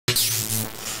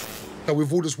So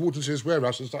we've all just walked into this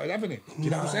warehouse and started having it. Do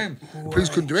you know what I'm saying? The police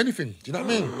couldn't do anything. Do you know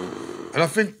what I mean? And I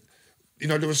think, you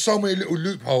know, there were so many little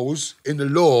loopholes in the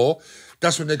law.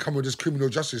 That's when they come with this criminal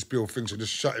justice bill thing to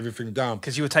just shut everything down.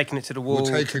 Because you were taking it to the wall. We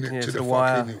were taking it to the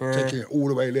wire. taking it all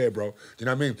the way there, bro. Do you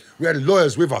know what I mean? We had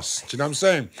lawyers with us. Do you know what I'm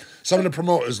saying? Some of the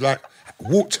promoters, like,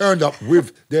 turned up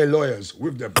with their lawyers,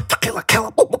 with them. KELA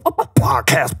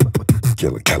podcast.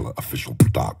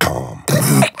 KELAofficial.com.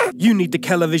 You need the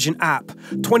KELAVISION app.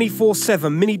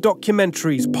 24/7 mini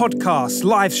documentaries, podcasts,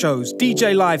 live shows,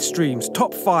 DJ live streams,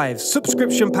 top 5,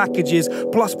 subscription packages,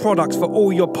 plus products for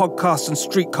all your podcasts and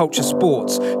street culture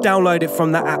sports. Download it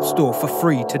from the App Store for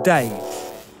free today.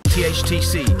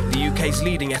 THTC, the UK's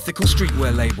leading ethical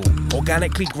streetwear label.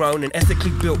 Organically grown and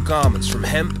ethically built garments from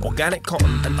hemp, organic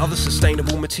cotton and other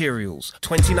sustainable materials.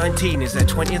 2019 is their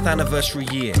 20th anniversary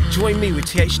year. Join me with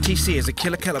THTC as a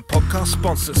KELA podcast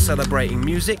sponsor celebrating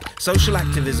music, social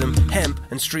activism, hemp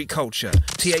and street culture.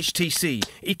 THTC,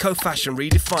 eco-fashion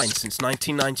redefined since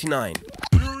 1999.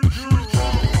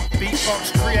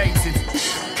 Beatbox created.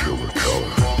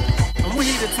 And we're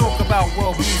here to talk about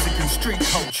world music and street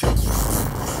culture.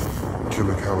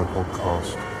 KELA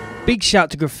podcast. Big shout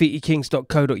to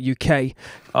graffitikings.co.uk.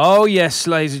 Oh yes,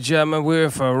 ladies and gentlemen, we're in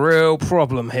for a real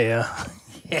problem here.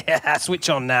 Yeah,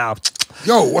 switch on now.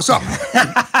 Yo, what's up?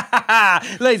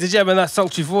 Ladies and gentlemen, that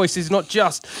sultry voice is not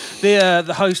just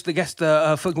the host, the guest,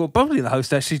 well, probably the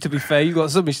host actually, to be fair. You've got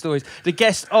so many stories. The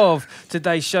guest of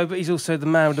today's show, but he's also the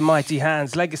man with the mighty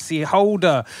hands, legacy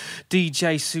holder,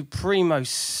 DJ Supremo,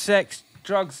 sex,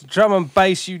 drugs, drum and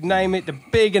bass, you name it, the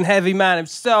big and heavy man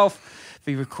himself.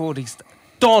 The recordings,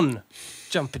 Don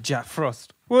Jumpin Jack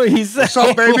Frost. What are you saying? What's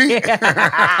up, baby?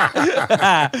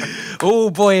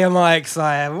 Oh boy, am I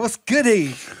excited. What's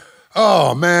goody?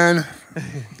 Oh, man.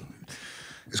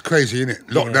 It's crazy, isn't it?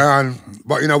 Lockdown.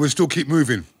 But, you know, we still keep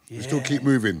moving. We still keep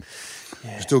moving.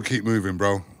 Yeah. We still keep moving,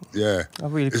 bro. Yeah. I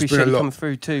really appreciate you coming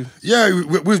through too. Yeah,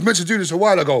 we was meant to do this a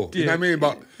while ago. You know what I mean?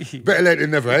 But better late than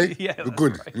never, eh? Yeah, You're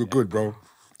good. Right. You're good, bro.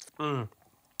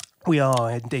 We are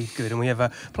indeed good, and we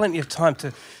have plenty of time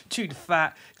to chew the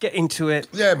fat, get into it.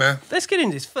 Yeah, man. Let's get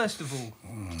into this. First of all,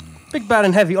 Big Bad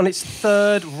and Heavy on its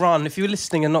 3rd run. If you're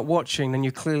listening and not watching, then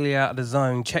you're clearly out of the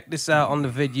zone. Check this out on the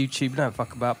vid, YouTube. Don't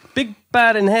fuck about. Big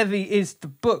Bad and Heavy is the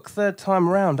book, 3rd time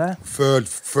around, eh?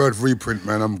 Third reprint,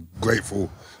 man. I'm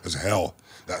grateful as hell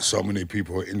that so many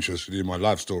people are interested in my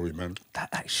life story, man. That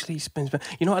actually spins me.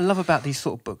 You know what I love about these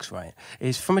sort of books, right?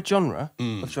 Is from a genre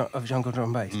of jungle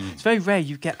drum and bass. It's very rare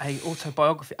you get a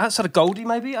autobiography outside of Goldie,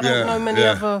 maybe. I don't know many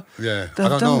other. Yeah, I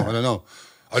don't know.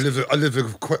 I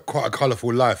live quite a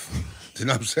colourful life. Do you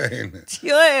know what I'm saying?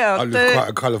 Yeah, I live quite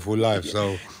a colourful life,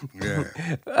 so yeah.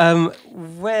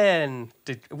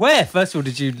 Where first of all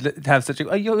did you have such a?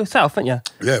 Oh, you're yourself, aren't you?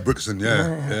 Yeah, Brixton.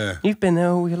 Yeah. You've been there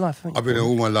all your life, haven't you? I've been there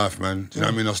all my life, man. Do you know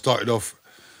what I mean? I started off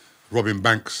robbing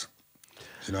banks. Do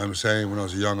you know what I'm saying? When I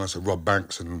was young, I used to rob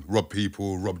banks and rob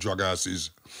people, rob drug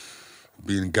houses,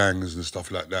 be in gangs and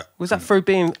stuff like that. Was that through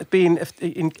being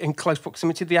in close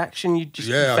proximity to the action? You just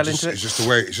fell into it. It's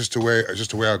just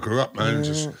the way I grew up, man.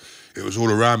 It was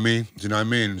all around me. Do you know what I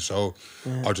mean? So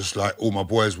I just like all my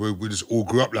boys. We just all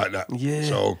grew up like that. Yeah.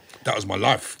 So that was my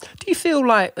life. Do you feel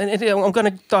like? And I'm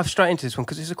going to dive straight into this one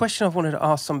because it's a question I've wanted to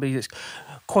ask somebody that's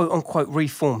quote unquote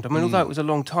reformed. I mean, although it was a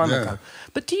long time ago,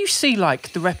 but do you see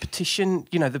like the repetition?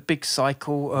 You know, the big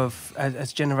cycle of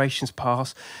as generations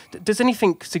pass. Does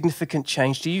anything significant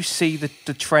change? Do you see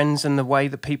the trends and the way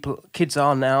that kids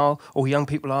are now or young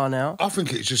people are now? I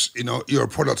think it's just you're a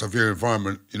product of your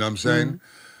environment. You know what I'm saying?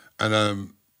 And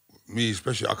me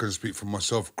especially, I can speak for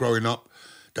myself. Growing up,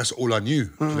 that's all I knew.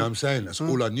 You know what I'm saying? That's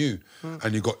all I knew.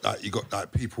 And you got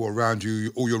that people around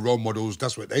you, all your role models.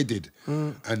 That's what they did.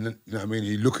 And you know what I mean?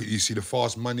 You see the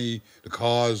fast money, the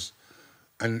cars,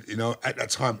 and at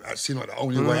that time, that seemed like the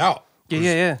only way out.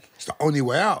 Yeah. It's the only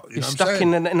way out. You're stuck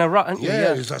in a rut, aren't you?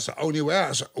 Yeah, that's the only way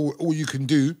out. So all you can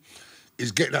do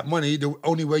is get that money the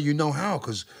only way you know how,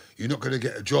 because you're not going to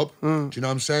get a job. Do you know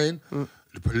what I'm saying?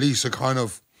 The police are kind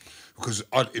of. Because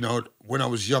when I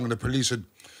was young, the police had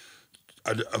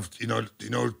I don't know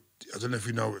if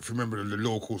you remember the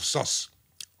law called sus.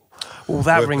 Oh,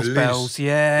 that rings bells.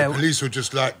 Yeah, the police would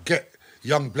just like get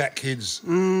young black kids,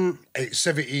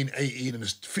 17, 18, and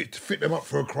just fit them up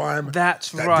for a crime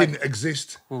that didn't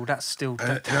exist. Well, that's still. You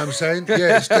know what I'm saying?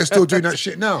 Yeah, they're still doing that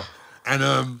shit now,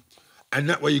 and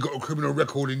that way you got a criminal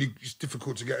record and it's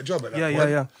difficult to get a job at that point.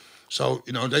 Yeah. So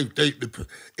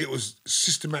it was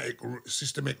systemic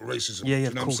racism. Yeah, you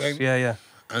know of course. what I'm saying? Yeah.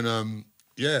 And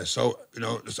so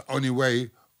it's the only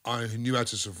way I knew how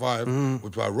to survive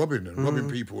was by robbing and robbing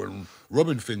people and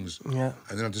robbing things. Yeah.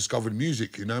 And then I discovered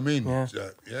music, you know what I mean? Yeah.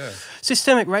 Yeah.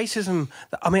 Systemic racism.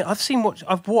 I mean,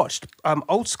 I've watched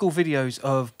old school videos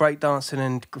of breakdancing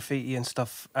and graffiti and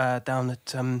stuff down at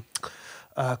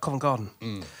Covent Garden,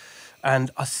 and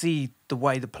I see the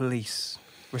way the police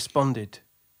responded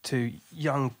to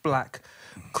young black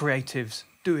creatives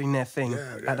doing their thing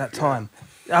at that time.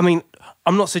 I mean,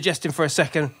 I'm not suggesting for a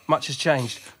second much has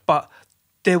changed, but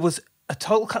there was a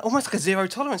total, almost like a zero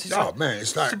tolerance. It's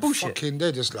it's like bullshit. fucking,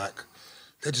 their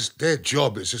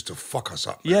job is just to fuck us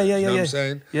up, man. Yeah, You know what I'm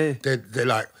saying? Yeah. They're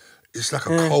like, it's like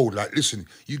a cold. Like, listen,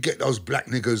 you get those black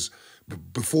niggas,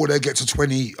 before they get to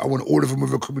 20, I want all of them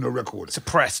with a criminal record.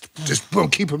 Suppressed. Just boom,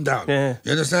 keep them down. Yeah.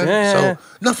 You understand? So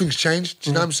nothing's changed. Do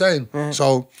you know what I'm saying?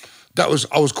 So I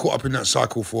was caught up in that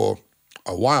cycle for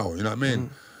a while. You know what I mean?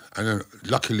 And then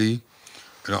luckily,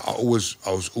 you know, I was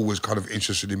always kind of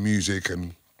interested in music,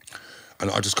 and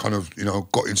I just kind of, you know,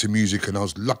 got into music, and I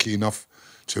was lucky enough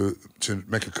to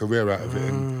make a career out of it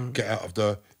and get out of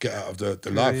the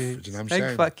life. Do you know what I'm saying?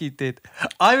 Thank fuck you did.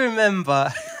 I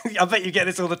remember, I bet you get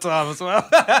this all the time as well.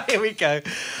 Here we go.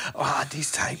 Oh, I had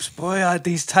these tapes, boy. I had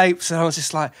these tapes. And I was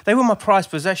just like, they were my prized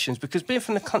possessions, because being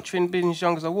from the country and being as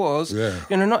young as I was, you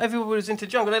know, not everyone was into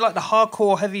jungle. They like the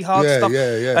hardcore, heavy, hard stuff.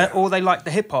 Or they liked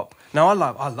the hip hop. Now, I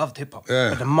loved hip hop.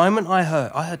 But the moment I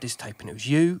heard this tape, and it was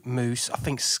you, Moose, I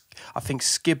think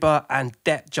Skibber and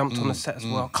Depp jumped on the set as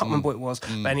well. I can't remember what it was.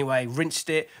 But anyway, rinsed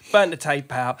it, burnt the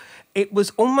tape out. It was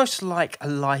almost like a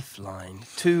lifeline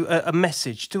to a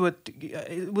message, it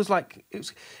was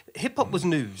hip hop was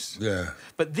news. Yeah.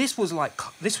 But this was like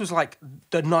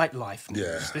the nightlife news.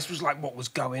 Yeah. This was like what was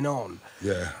going on.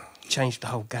 Yeah. Changed the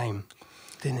whole game,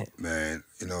 didn't it? Man,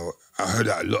 you know, I heard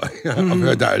that a lot. I've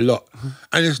heard that a lot.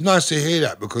 And it's nice to hear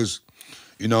that, because,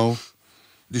 you know,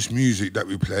 this music that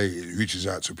we play, it reaches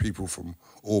out to people from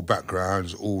all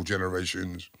backgrounds, all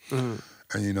generations. And,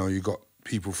 you know, you got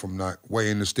people from like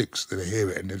way in the sticks that hear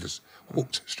it and they're just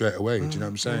hooked straight away. Do you know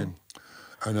what I'm saying?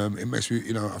 And it makes me,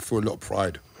 you know, I feel a lot of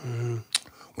pride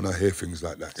when I hear things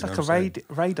like that. It's like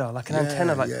a radar, like an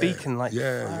antenna, like beacon, like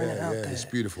It's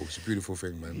beautiful. It's a beautiful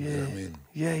thing, man. You know what I mean?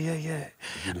 Yeah.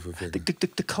 It's a beautiful thing.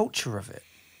 The culture of it,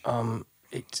 and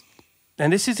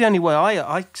this is the only way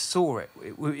I saw it.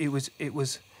 It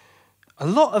was a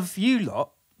lot of you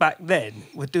lot back then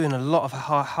were doing a lot of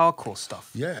hardcore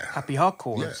stuff. Yeah. Happy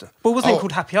hardcore. Yeah. But it wasn't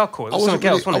called happy hardcore. It was something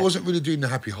else, wasn't it? I wasn't really doing the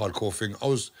happy hardcore thing. It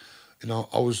was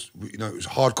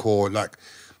hardcore, like,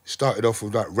 started off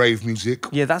with like rave music.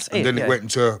 Yeah, that's it. And then it went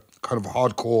into kind of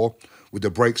hardcore with the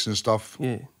breaks and stuff.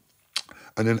 Yeah.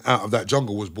 And then out of that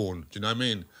jungle was born. Do you know what I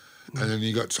mean? And then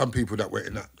you got some people that went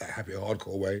in that happy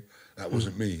hardcore way. That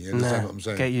wasn't me. You understand what I'm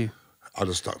saying? Get you. I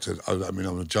just stuck to, I'm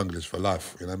a junglist for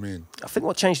life. You know what I mean? I think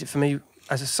what changed it for me,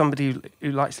 as somebody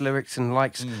who likes lyrics and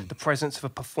likes the presence of a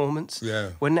performance,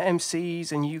 when the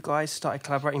MCs and you guys started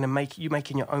collaborating and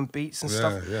making your own beats and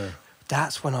stuff,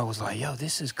 that's when I was like, yo,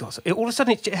 this has got... All of a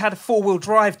sudden, it had a four-wheel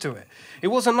drive to it. It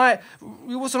wasn't like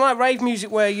rave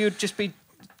music where you'd just be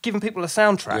giving people a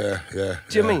soundtrack. Do you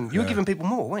know what I mean? You were giving people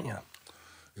more, weren't you?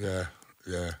 Yeah.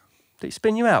 Did it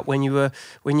spin you out when you were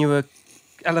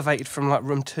elevated from like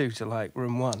room 2 to like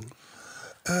room 1?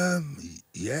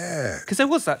 Yeah. Because there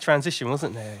was that transition,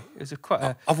 wasn't there? It was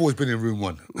I've always been in room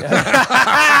 1.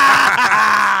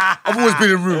 I've always been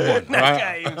in room 1.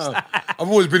 Right? I've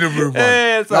always been in room 1.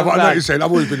 I know what you're saying.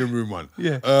 I've always been in room 1.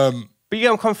 Yeah. But you get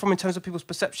where I'm coming from in terms of people's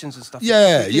perceptions and stuff. It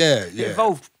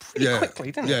evolved pretty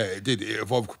quickly, didn't it? Yeah, it did. It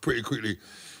evolved pretty quickly.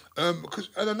 Because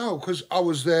I don't know, because I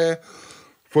was there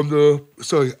from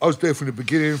the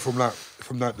beginning, from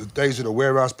the days of the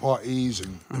warehouse parties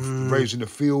and raves in the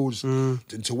fields, and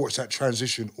to watch that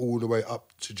transition all the way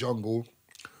up to jungle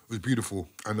was beautiful.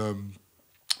 And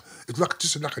it's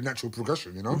just like a natural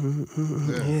progression, you know?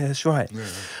 Yeah, that's right.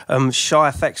 Yeah. Shy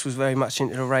Effects was very much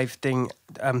into the rave thing.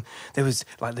 There was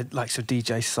like the likes of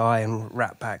DJ Psy and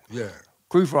Rat Pack. Yeah.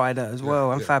 Groove Rider as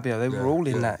well, and Fabio, they were all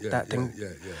in that thing.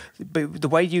 But the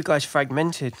way you guys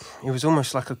fragmented, it was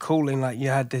almost like a calling, like you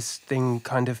had this thing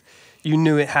kind of, you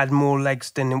knew it had more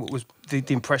legs than what was the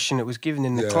impression it was given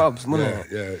in the clubs, wasn't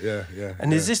it? Yeah.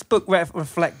 And does this book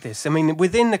reflect this? I mean,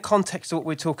 within the context of what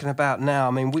we're talking about now,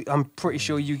 I mean, I'm pretty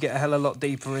sure you get a hell of a lot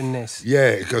deeper in this. Yeah,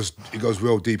 it goes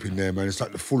real deep in there, man. It's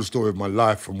like the full story of my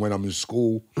life from when I'm in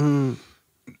school.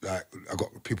 Like, I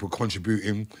got people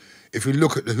contributing. If you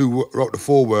look at who wrote the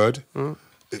foreword,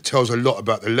 it tells a lot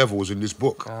about the levels in this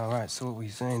book. All right, so what we're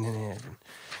saying in here.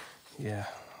 Yeah.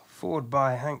 Forward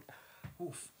by Hank.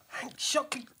 Oof. Hank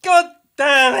Shockey. God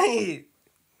damn it!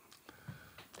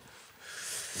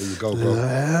 There you go, bro.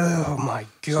 Oh my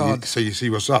God. So you see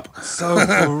what's up. So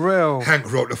for real.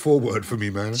 Hank wrote the foreword for me,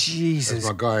 man. Jesus.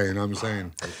 That's my guy, you know what I'm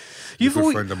saying? You've a good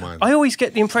always, friend of mine. I always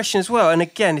get the impression as well, and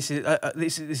again, this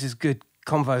is good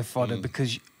convo fodder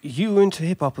because you were into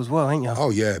hip hop as well, ain't you? Oh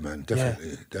yeah, man,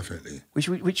 definitely.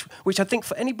 Which I think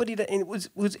for anybody that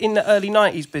was in the early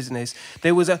 '90s business,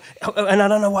 there was and I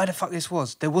don't know why the fuck this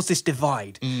was. There was this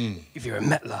divide. If you're a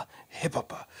metaler, hip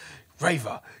hopper,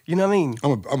 raver, you know what I mean?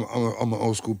 I'm an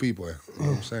old school b-boy. You know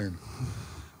what I'm saying?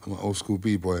 I'm an old school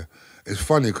b-boy. It's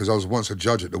funny because I was once a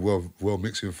judge at the World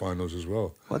Mixing Finals as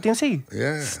well. What, DMC?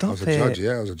 Yeah, Stop I was a judge.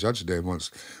 Yeah, I was a judge there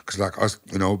once because like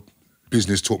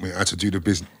business taught me how to do the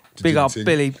business. Big up,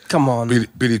 Billy. Come on.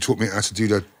 Billy taught me how to do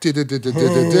the.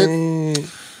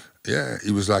 Yeah,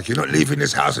 he was like, "You're not leaving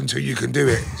this house until you can do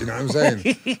it." Do you know what I'm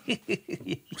saying?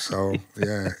 So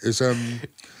yeah,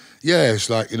 it's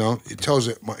like it tells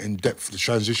it in depth the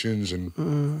transitions and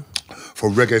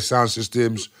from reggae sound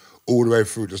systems all the way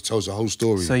through. It just tells the whole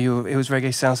story. So it was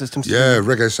reggae sound systems. Yeah,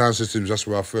 reggae sound systems. That's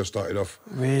where I first started off.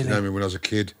 Really? You know what I mean? When I was a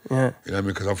kid. Yeah. You know what I mean?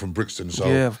 Because I'm from Brixton, so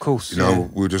yeah, of course. we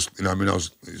were just I was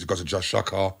got to Just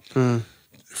Shaka,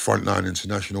 Frontline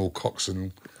International,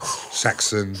 Coxon,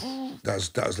 Saxon.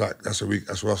 That's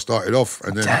where I started off,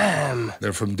 and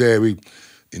then from there we,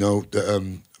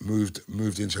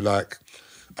 moved into like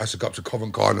I used to go up to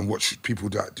Covent Garden and watch people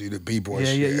that do the b-boy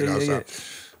shit, and I was like.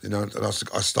 And I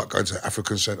started going to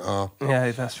African Centre.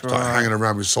 Yeah, that's right. Started hanging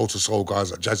around with Soul to Soul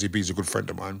guys. Like Jazzy B's a good friend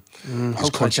of mine.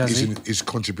 He's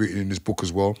contributing in this book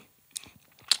as well.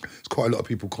 There's quite a lot of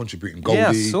people contributing. Goldie. Yeah,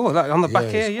 I saw that on the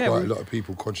back here. Yeah, quite a lot of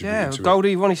people contributing to it.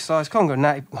 Goldie, Ronnie Size, Congo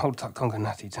Natty, hold tight, Congo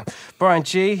Natty. Brian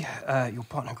G, your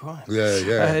partner, Grime.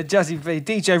 Yeah. Jazzy B,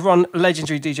 DJ Ron,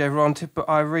 legendary DJ Ron, Tipper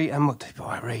Irie, and what Tipper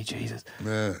Irie, Jesus.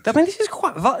 Yeah. I mean, this is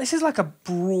like a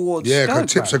broad. Yeah, scope,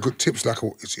 Tips are good. Tips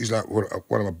he's like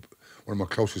one of my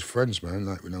closest friends, man.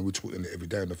 Like we talk every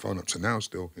day on the phone up to now,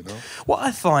 still. What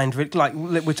I find, like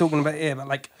we're talking about here, but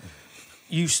like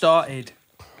you started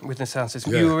with the sound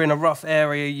system. Yeah. You were in a rough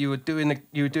area. You were doing the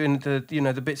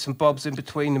the bits and bobs in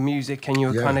between the music, and you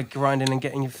were kind of grinding and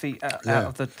getting your feet out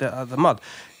of the mud.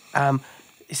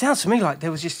 It sounds to me like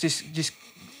there was just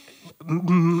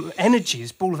energy,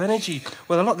 this ball of energy.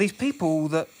 Well, a lot of these people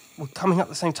that were coming up at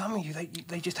the same time with you,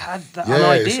 they just had an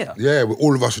idea. Yeah,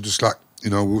 all of us were just like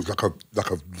it was like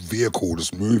a vehicle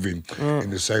just moving in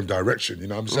the same direction. You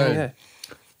know what I'm saying? Yeah.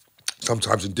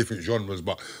 Sometimes in different genres,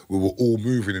 but we were all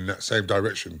moving in that same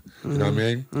direction. You know what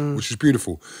I mean? Which is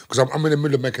beautiful. Because I'm in the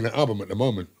middle of making an album at the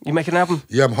moment. You making an album?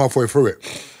 Yeah, I'm halfway through it.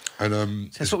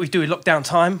 And so that's what we do in lockdown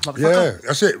time, motherfucker. Yeah,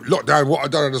 that's it. Lockdown. What I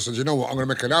done, I said, you know what? I'm gonna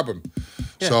make an album.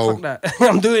 Yeah, so fuck that.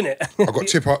 I'm doing it. I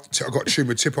got a tune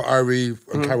with Tipper Irie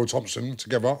and Carol Thompson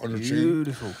together on the tune.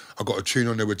 Beautiful. I got a tune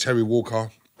on there with Terry Walker.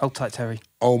 Hold tight, Terry.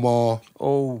 Omar.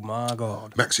 Oh my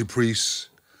God. Maxi Priest.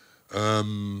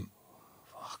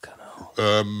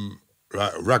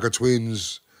 Like Ragga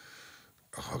Twins.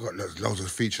 Oh, I got loads of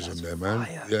features on there, man.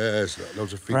 Fire. Yeah,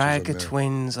 loads of features on there. Ragga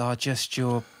Twins are just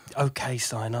your okay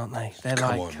sign, aren't they? They're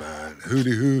Come like... on, man.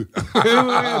 Hooly hoo. Who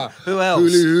else?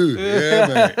 Hooly hoo.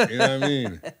 Yeah, mate. You know what I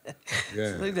mean?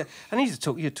 Yeah. I need to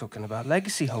talk... You're talking about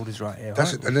legacy holders right here,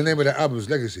 That's it. And the name of the album is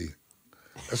Legacy.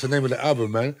 That's the name of the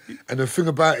album, man. And the thing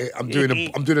about it, I'm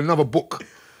doing another book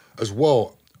as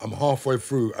well. I'm halfway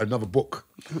through another book.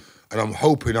 And I'm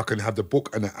hoping I can have the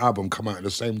book and the album come out on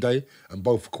the same day and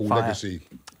both called Legacy.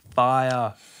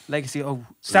 Fire. Legacy. Oh,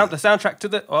 the soundtrack to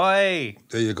the... Oi.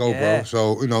 There you go, bro.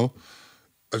 So,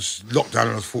 it's lockdown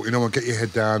and I thought, get your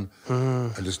head down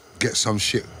and just get some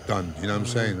shit done. You know what I'm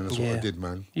saying? And that's what I did,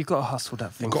 man. You got to hustle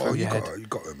that thing You your head. You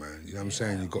got it, man. You know what I'm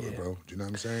saying? You got it, bro. Do you know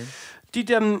what I'm saying?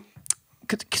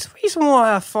 Because the reason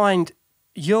why I find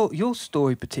your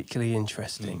story particularly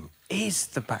interesting is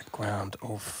the background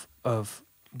of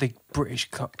the British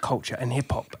culture and hip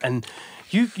hop, and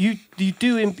you've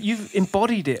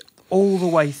embodied it all the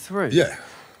way through. Yeah.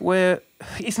 Where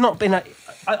it's not been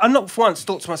I'm not for once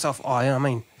thought to myself,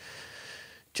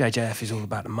 JJF is all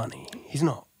about the money. He's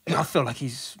not. No. I feel like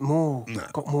he's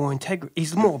got more integrity.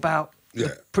 He's more about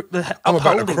I'm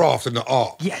about the craft and the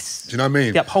art. Yes. Do you know what I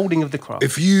mean? The upholding of the craft.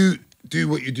 If you do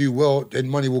what you do well, then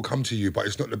money will come to you, but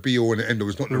it's not the be all and the end all.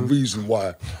 It's not the reason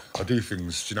why I do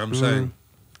things. Do you know what I'm saying?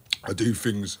 I do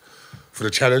things for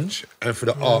the challenge and for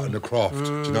the art and the craft. Do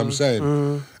you know what I'm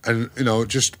saying? And,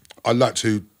 I like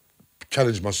to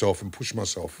challenge myself and push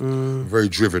myself. I'm very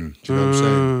driven. Do you know what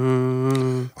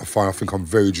I'm saying? I think I'm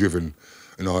very driven.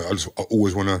 I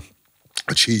always want to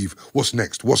achieve what's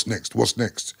next.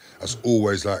 That's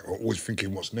always like, I'm always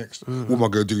thinking what's next. What am I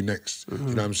going to do next? You know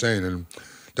what I'm saying? And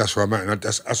that's where I'm at, and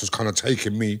that's what's kind of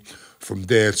taken me from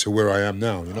there to where I am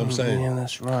now. You know what I'm saying? Yeah,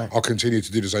 that's right. I'll continue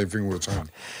to do the same thing all the time.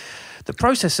 The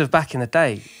process of back in the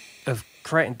day of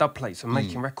creating dub plates and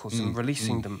making records and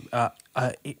releasing them, I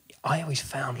always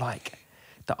found like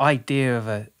the idea of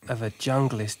a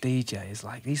junglist DJ is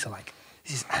like this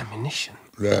is ammunition.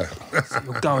 Yeah. So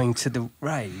you're going to the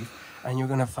rave and you're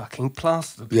gonna fucking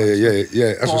plaster the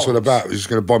Yeah. That's what it's all about. We're just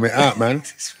gonna bomb it out, man.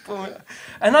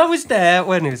 And I was there.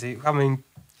 When was it? I mean,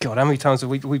 God, how many times have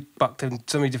we bucked in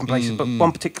so many different places? But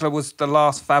one particular was the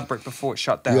last Fabric before it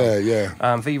shut down.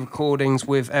 Yeah. V Recordings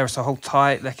with Aerosol Hold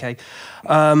Tight, okay.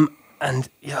 And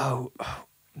yo,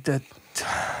 the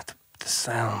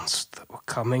sounds that were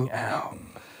coming out.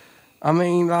 I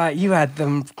mean, like you had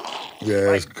them. Yeah,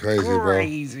 like, it's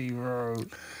crazy, bro.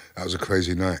 That was a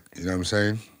crazy night. You know what I'm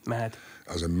saying? Mad.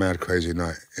 That was a mad, crazy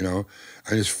night. You know,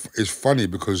 and it's funny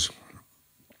because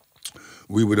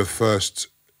we were the first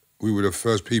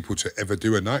people to ever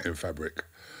do a night in Fabric.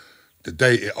 The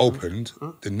day it opened,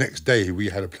 the next day we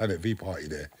had a Planet V party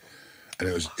there, and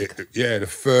it was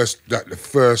the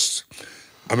first.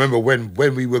 I remember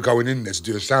when we were going in there to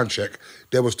do a sound check,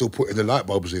 they were still putting the light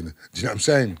bulbs in. Do you know what I'm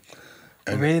saying?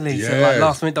 And really? Yeah. So like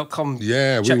lastminute.com.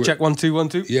 Yeah. Check 1 2 1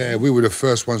 2. Yeah, we were the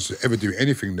first ones to ever do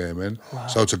anything there, man. Wow.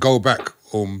 So to go back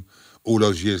all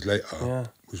those years later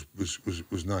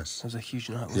was nice. It was a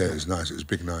huge night. Yeah, it was nice. It was a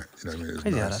big night. You know what I mean? It was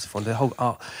nice. Yeah, that's fun. The whole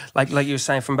art, like you were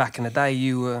saying from back in the day,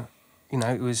 you were,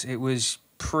 it was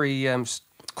pre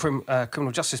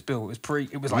criminal justice bill.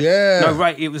 It was like no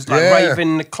right. It was like rave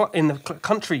in the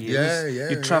country.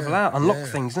 You'd travel out, unlock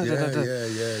things.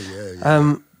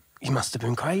 Yeah. You must have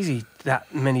been crazy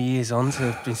that many years on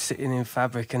to have been sitting in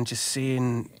Fabric and just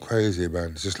seeing. Crazy,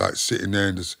 man. It's just like sitting there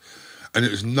and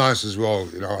it was nice as well.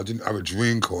 You know, I didn't have a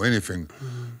drink or anything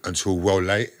until well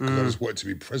late because I just wanted to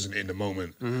be present in the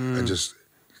moment and just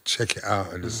check it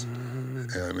out and just, you know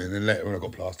what I mean? And later when I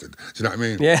got plastered, do you know what I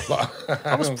mean? Yeah. But,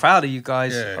 I was proud of you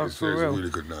guys. Yeah, it was a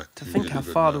really good night. To think how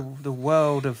far the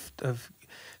world of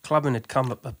clubbing had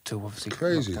come up to, obviously.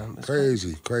 Crazy.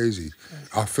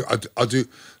 I do.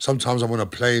 Sometimes I'm on a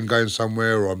plane going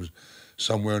somewhere, or I'm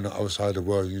somewhere on the other side of the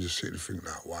world, and you just sit and think,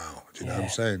 like, wow. Do you know what I'm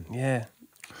saying? Yeah.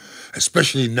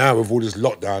 Especially now with all this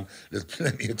lockdown, there's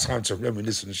plenty of time to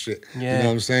reminisce and shit. Yeah. You know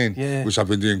what I'm saying? Yeah. Which I've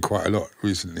been doing quite a lot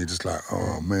recently. Just like,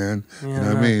 oh man, you know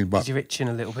what I mean? But you're itching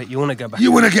a little bit. You want to go back.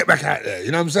 You want to get back out there.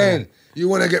 You know what I'm saying? You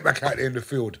want to get back out there in the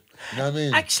field. You know what I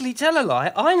mean? Actually, tell a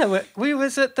lie. I know it. We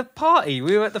was at the party.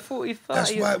 We were at the 40th party.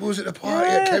 That's right. We was at the party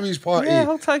at Kemi's party. Yeah,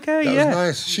 I'll take her. That was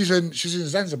nice. She's in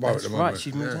Zanzibar at the moment. Right.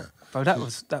 She's moved out. Bro, that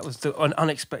was an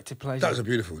unexpected pleasure. That was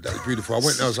beautiful. I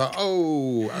went there. I was like,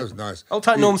 oh, that was nice. I'll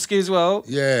take Normski as well.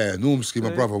 Yeah, Normski, my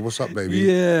brother. What's up, baby?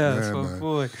 Yeah, that's my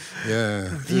boy.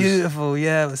 Yeah, beautiful.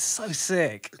 Yeah, it was so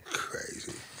sick.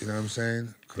 Crazy. You know what I'm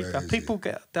saying? Crazy. People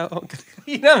get down.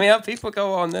 You know what I mean? People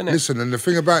go on, innit? Listen, and the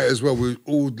thing about it as well, we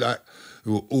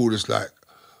were all just like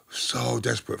so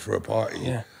desperate for a party.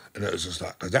 Yeah. And it was just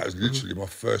like, that was literally my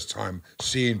first time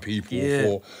seeing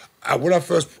people. When I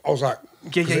was like,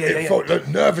 it felt like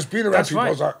nervous being around people. I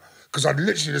was like, because I'd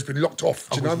literally just been locked off.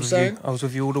 Do you know what I'm saying? I was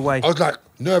with you all the way. I was like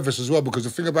nervous as well because the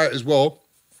thing about it as well,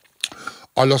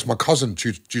 I lost my cousin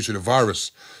due to the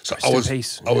virus. So I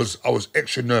was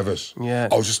extra nervous. Yeah.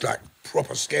 I was just like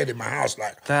proper scared in my house.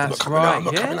 Like, I'm not coming out. I'm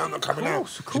not coming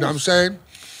out. You know what I'm saying?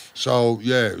 So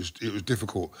yeah, it was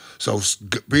difficult. So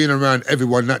being around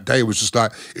everyone that day was just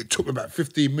like, it took me about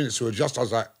 15 minutes to adjust. I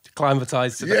was like,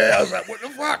 acclimatise to that. Yeah, I was like, what the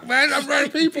fuck, man? I'm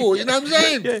around people, you know what I'm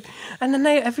saying? Yeah. And then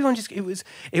everyone just,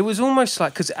 it was almost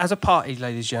like, because as a party,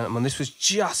 ladies and gentlemen, this was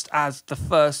just as the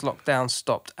first lockdown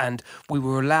stopped and we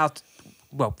were allowed,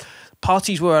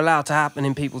 parties were allowed to happen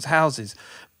in people's houses.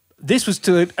 This was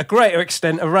to a greater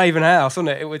extent a rave in a house,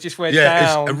 wasn't it? It just went down.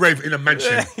 Yeah, it's a rave in a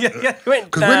mansion. It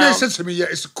went down. Because when they said to me,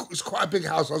 it's quite a big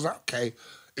house, I was like, okay.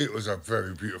 It was a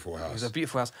very beautiful house. It was a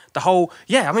beautiful house. The whole,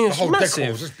 it was massive.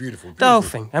 Decor was just beautiful. The whole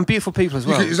thing. And beautiful people as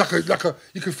well. It's like a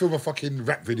you could film a fucking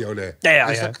rap video there.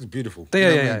 It's beautiful.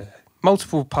 Yeah.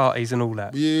 Multiple parties and all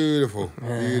that. Beautiful.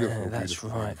 That's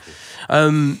right.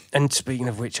 And speaking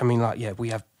of which, I mean, we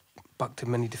have bucked in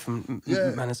many different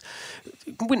manners.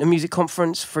 Winter Music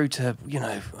Conference through to,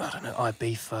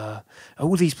 Ibiza,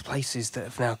 all these places that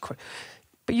have now...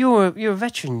 But you're a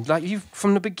veteran, you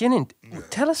from the beginning.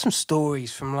 Tell us some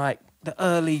stories from the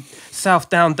early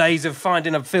South Down days of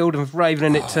finding a field and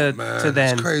raving it to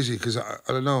then. It's crazy because I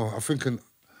don't know. I'm thinking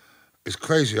it's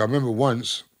crazy. I remember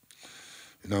once,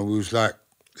 we was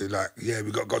we got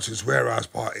to go to this warehouse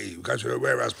party. We go to a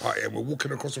warehouse party and we're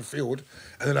walking across the field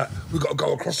and they're like, we got to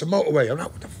go across the motorway. I'm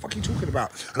like, what the fuck are you talking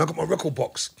about? And I got my record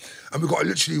box and we got to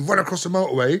literally run across the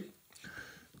motorway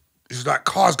was like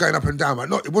cars going up and down.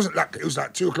 Like, it wasn't like, it was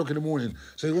like 2 o'clock in the morning,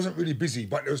 so it wasn't really busy,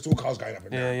 but there was still cars going up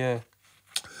and down. Yeah.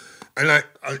 And like,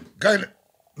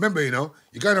 remember, you know,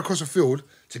 you're going across a field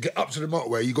to get up to the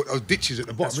motorway, you got those ditches at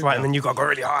the bottom. That's right, and then you got to go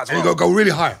really high as well. And you got to go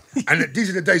really high. And these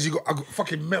are the days I got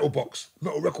fucking metal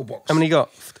record box. How many you got?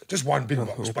 Just one big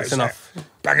box, but it's enough. like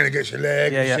banging against your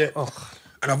leg and shit. Oh.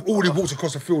 And I've already walked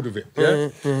across the field with it.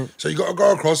 Yeah? So you got to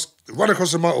go across, run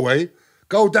across the motorway,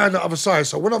 go down the other side.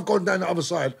 So when I've gone down the other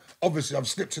side, obviously I've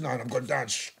slipped tonight and I've gone down.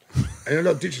 And the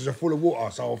little ditches are full of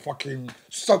water, so I'm fucking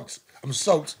soaked. I'm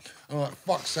soaked. I'm like,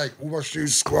 fuck's sake, all my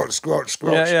shoes squelch.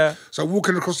 Yeah. So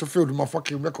walking across the field with my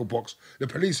fucking record box, the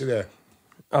police are there.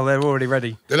 Oh, they're already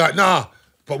ready. They're like, nah,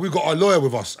 but we've got our lawyer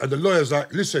with us. And the lawyer's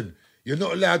like, listen, you're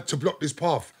not allowed to block this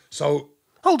path. So...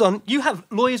 Hold on, you have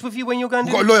lawyers with you when you're going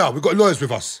to... We've got lawyers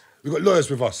with us.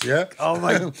 Yeah? Oh,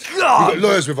 my God. We've got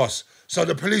lawyers with us. So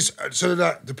the police,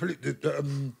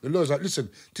 the lawyer's like,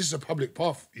 listen, this is a public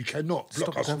path. You cannot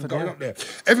block us from going up there.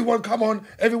 Everyone come on,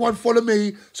 everyone follow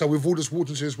me. So we've all just walked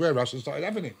into this warehouse and started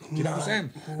having it. Do you know what I'm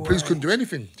saying? The police couldn't do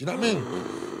anything. Do you know what I mean?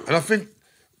 And I think,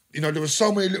 you know, there were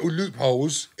so many little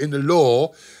loopholes in the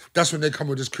law. That's when they come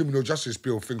with this criminal justice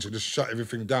bill thing to just shut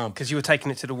everything down. Because you were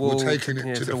taking it to the wall. We were taking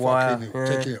it to the wire.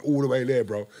 taking it all the way there,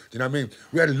 bro. Do you know what I mean?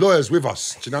 We had lawyers with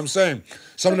us. Do you know what I'm saying?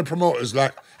 Some of the promoters,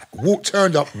 like,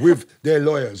 turned up with their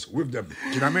lawyers with them. Do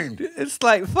you know what I mean? It's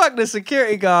like, fuck the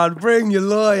security guard, bring your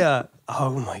lawyer.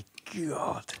 Oh, my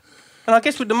God. And I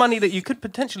guess with the money that you could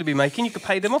potentially be making, you could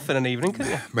pay them off in an evening,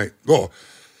 couldn't you? Mate, well...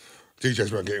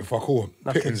 DJs weren't getting fuck all.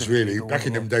 Pittance, really. Back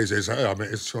in them days, it's like, oh, mate,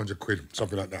 it's 200 quid,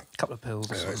 something like that. A couple of pills.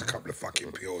 Yeah, it's a couple of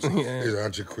fucking pills. It's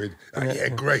 100 quid. Like, yeah,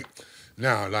 great.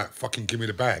 Now, like, fucking give me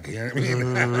the bag. You know what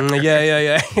I mean?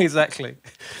 Yeah, exactly.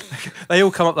 They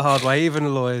all come up the hard way, even the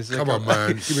lawyers. Come on,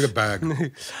 man, give me the bag.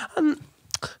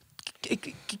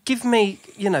 Give me,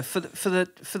 you know, for the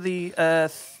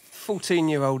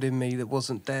 14-year-old in me that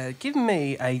wasn't there, give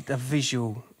me a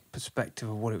visual perspective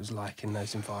of what it was like in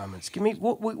those environments. Give me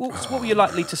what were you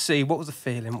likely to see? What was the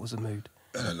feeling? What was the mood?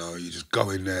 I don't know. You just go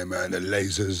in there, man. The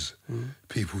lasers,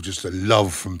 people, just the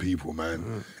love from people,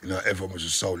 man. You know, everyone was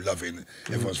just so loving.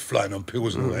 Everyone's flying on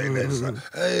pills and all that in there. It's like,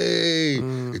 hey,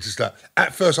 it's just like.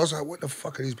 At first, I was like, what the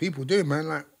fuck are these people doing, man?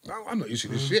 Like, I'm not used to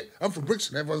this shit. I'm from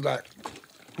Brixton. Everyone's like.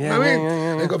 You know what I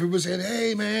mean? They got people saying,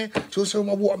 hey, man, do you want some of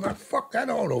my water? I'm like, fuck that, I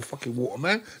don't know fucking water,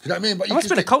 man. Do you know what I mean? But it must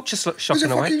have been a culture shock in a way. It was a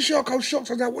fucking shock. I was shocked.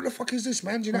 I was like, what the fuck is this,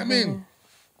 man? Do you know what I mean?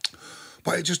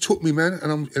 But it just took me, man.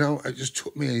 And it just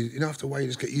took me, you know, after a while, you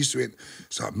just get used to it.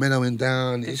 Start mellowing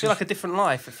down. It felt like a different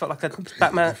life. It felt like a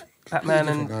Batman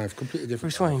and completely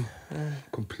different Bruce Wayne. Yeah.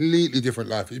 Completely different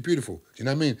life. It's beautiful. Do you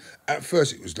know what I mean? At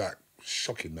first, it was like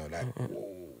shocking, though. Like,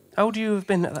 whoa. How old would you have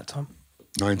been at that time?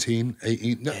 19,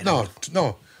 18. No.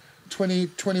 20,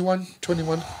 21.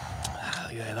 Oh,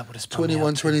 yeah, that would have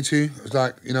 21, 22. It was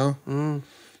like, you know,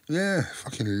 yeah,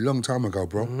 fucking long time ago,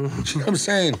 bro. Do you know what I'm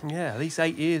saying? Yeah, at least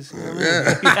 8 years. You know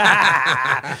what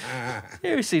Yeah.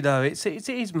 Seriously, though, it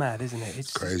is mad, isn't it?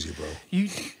 It's crazy, bro.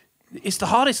 It's the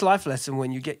hardest life lesson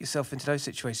when you get yourself into those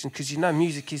situations because you know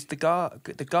music is the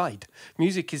guide.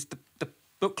 Music is the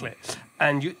booklet,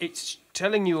 and it's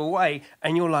telling you a way,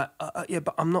 and you're like, yeah,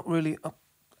 but I'm not really...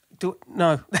 do it.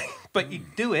 No. But you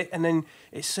do it, and then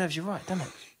it serves you right, doesn't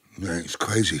it? Man, it's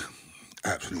crazy.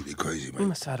 Absolutely crazy, man. You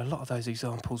must have had a lot of those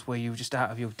examples where you were just out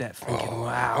of your depth thinking,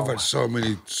 wow. I've had so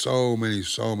many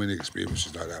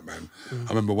experiences like that, man. I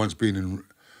remember once being in...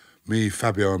 Me,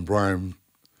 Fabio and Brian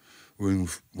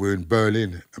were in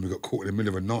Berlin, and we got caught in the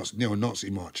middle of a neo-Nazi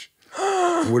march.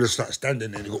 And we're just like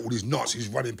standing there, and you got all these Nazis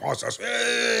running past us.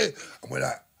 Hey! And we're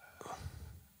like...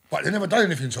 But they never done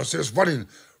anything to us. They're just running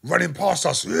past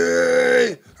us.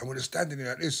 Hey! And we're just standing there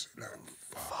like this. Like,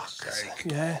 fuck's sake.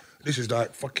 Yeah. This is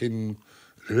like fucking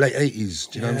late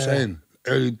 80s. Do you know what I'm saying?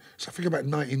 Early, so I think about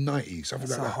 1990, something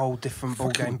That's like that. a whole different ball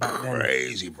game back then.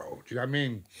 Crazy, bro. Do you know what I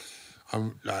mean?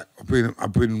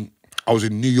 I was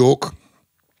in New York.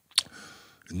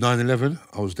 9/11,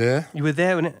 I was there. You were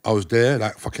there, innit? I was there.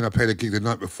 Like, fucking, I played a gig the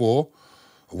night before.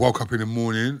 I woke up in the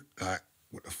morning, like,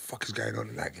 what the fuck is going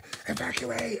on? Like,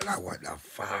 evacuate. Like, what the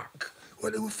fuck?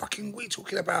 What are we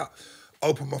talking about?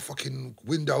 Open my fucking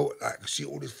window, like, see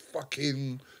all this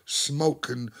fucking smoke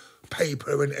and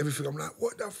paper and everything. I'm like,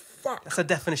 what the fuck? That's a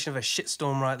definition of a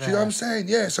shitstorm right there. Do you know what I'm saying?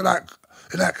 Yeah, so like,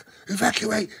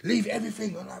 evacuate, leave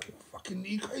everything. I'm like, fucking, are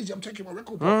you crazy? I'm taking my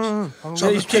record box. So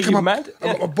I'm just taking mad? I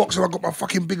got my box and I got my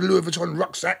fucking big Louis Vuitton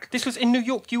rucksack. This was in New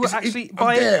York. You were actually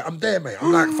I'm there, mate.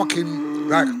 I'm like fucking,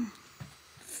 like...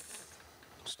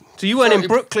 So you weren't in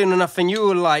Brooklyn or nothing, you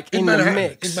were like in the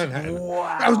mix. In Manhattan. Wow.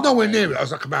 I was nowhere near it. I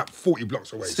was like about 40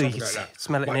 blocks away, So you something could like that.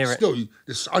 smell it but near still,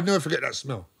 I'll never forget that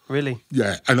smell. Really?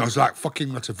 Yeah, and I was like, fucking,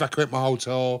 had to evacuate my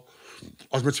hotel.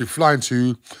 I was meant to be flying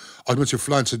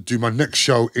to do my next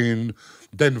show in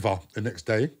Denver the next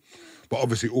day, but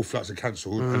obviously all flights are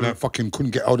cancelled, and I fucking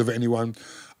couldn't get hold of anyone.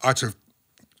 I had to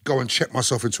go and check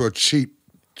myself into a cheap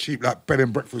like bed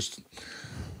and breakfast,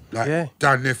 like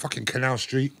down near fucking Canal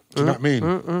Street. Do you know what I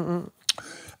mean?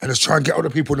 And just try and get other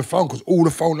people on the phone because all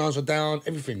the phone lines are down,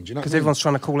 everything. Do you know what I mean? Because everyone's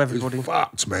trying to call everybody. It was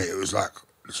fucked, mate. It was like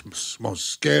the most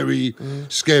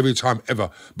scary time ever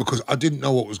because I didn't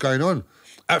know what was going on.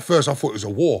 At first, I thought it was a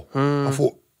war. I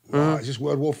thought, wow, is this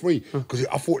World War III? Because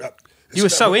I thought that... You were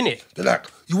so in it. They're like,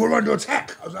 you were under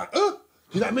attack. I was like, Do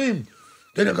you know what I mean?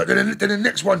 Then the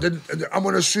next one, then I'm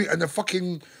on the street and the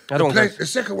fucking... The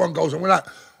second one goes and we're like,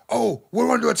 oh, we're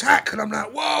under attack. And I'm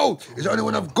like, whoa. It's only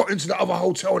when I've got into the other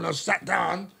hotel and I've sat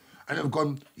down and I've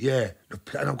gone, and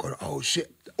I've gone, oh,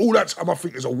 shit. All that time I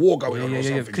think there's a war going on or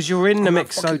something. Because you're in the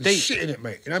mix so deep. Shit in it,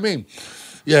 mate. You know what I mean?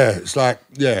 Yeah, it's like,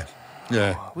 yeah.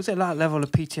 Was it like level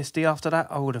of PTSD after that?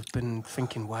 I would have been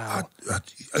thinking, wow.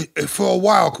 For a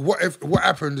while, what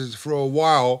happened is for a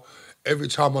while, every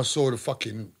time I saw the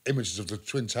fucking images of the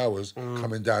Twin Towers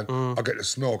coming down, I get the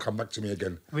smell come back to me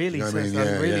again. Really? You know So what I it's mean?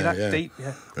 like really that deep?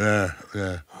 Yeah.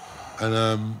 Yeah.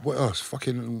 And what else?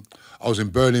 Fucking, I was in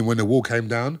Berlin when the wall came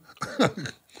down.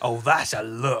 Oh, that's a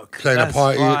look. Playing that's a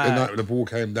party right. the night the wall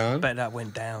came down. Bet that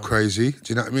went down. Crazy. Do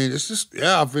you know what I mean? It's just,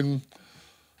 I've been...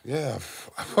 Yeah,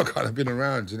 I've kind of been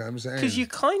around, do you know what I'm saying? Because you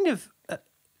kind of...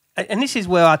 and this is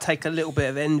where I take a little bit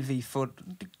of envy for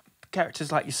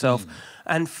characters like yourself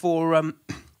and for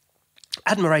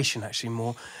admiration, actually,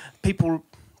 more. People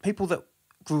that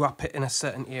grew up in a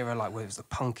certain era, like whether it was the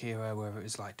punk era, whether it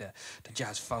was like the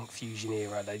jazz funk fusion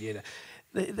era,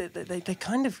 they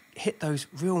kind of hit those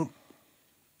real...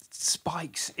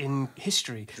 spikes in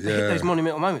history. They hit those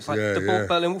monumental moments, like the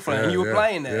Berlin Wall flying, and you were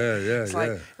playing there. It's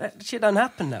like, that shit don't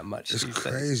happen that much. It's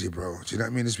crazy, bro. Do you know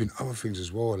what I mean? There's been other things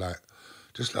as well, like,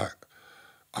 just like,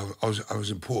 I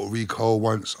was in Puerto Rico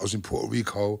once. I was in Puerto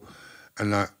Rico,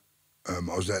 and like, I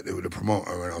was there with the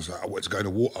promoter, and I was like, I wanted to go in the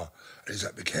water. And he's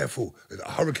like, be careful. There's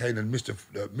a hurricane and missed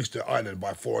the island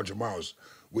by 400 miles,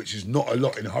 which is not a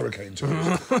lot in hurricane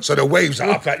terms. So the waves are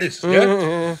up like this,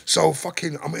 yeah? So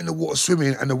fucking, I'm in the water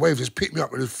swimming, and the waves just picked me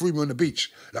up and just threw me on the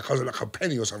beach, like I was like a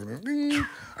penny or something. And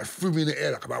threw me in the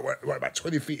air, like about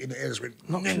 20 feet in the air. Just went,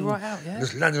 knocked you right out, yeah?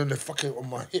 Just landed on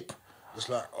my hip. Just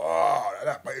like, like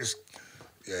that. But it's,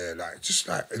 just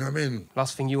like, you know what I mean?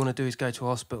 Last thing you want to do is go to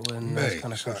hospital in those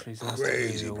kind of countries. Like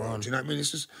crazy, bro. Do you know what I mean?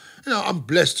 It's just, I'm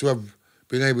blessed to have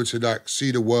been able to like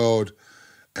see the world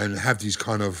and have these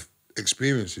kind of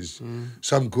experiences.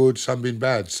 Some good, some been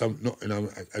bad, some not.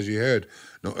 As you heard,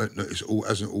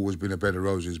 hasn't always been a bed of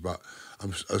roses, but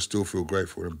I still feel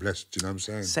grateful and blessed. Do you know what I'm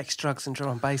saying? Sex, drugs, and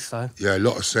drum and bass, though. Yeah, a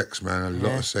lot of sex, man. A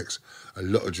lot of sex, a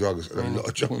lot of drugs, a lot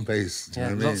of drum and bass. Do you know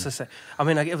what I mean? Lots of sex. I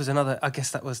mean, it was another. I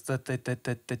guess that was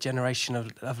the generation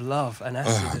of love and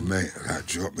acid. Oh, mate, that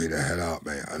dropped me the hell out,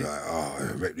 mate. I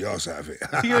I ripped the arse out of it.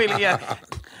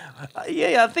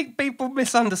 Really, I think people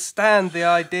misunderstand the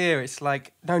idea. It's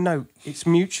like, no, it's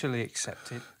mutually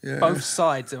accepted. Yeah. Both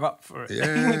sides are up for it.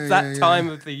 It's that time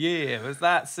of the year. It was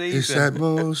that season. It's that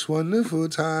most wonderful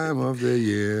time of the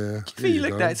year. Do you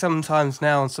look at it sometimes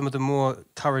now on some of the more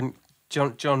current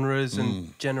genres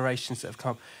and generations that have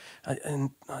come,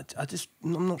 and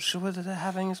I'm not sure whether they're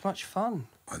having as much fun.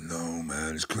 I know,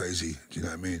 man, it's crazy. Do you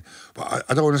know what I mean? But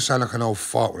I don't want to sound like an old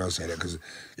fart when I say that, because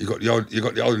you got the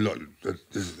old lot.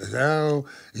 Oh,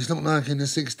 it's not like in the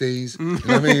 60s. You know what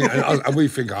I mean? And we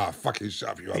think, fucking shut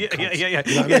up, you old cunts. Yeah.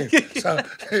 You know what I mean? So,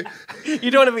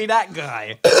 you don't want to be that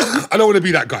guy. I don't want to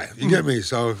be that guy. You get me?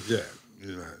 So yeah.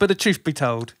 You know. But the truth be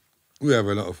told, we have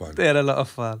a lot of fun. They had a lot of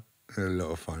fun. A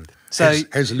lot of fun. So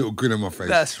hence a little grin on my face.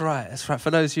 That's right. For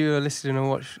those of you who are listening and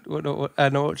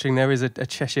not watching, there is a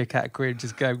Cheshire Cat grin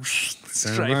just going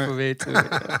straight from here to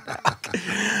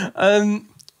it.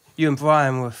 You and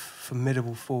Brian were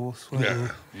formidable force, weren't you?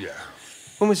 Yeah.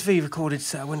 When was V recorded?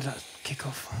 When did that kick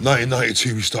off?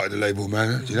 1992 we started the label,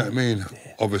 man. Do you know what I mean?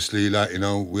 Yeah. Obviously,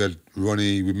 we had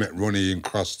Ronnie. We met Ronnie in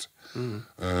Crust.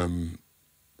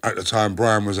 At the time,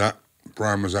 Brian was at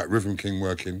Rhythm King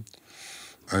working.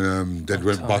 And Dead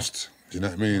went bust, do you know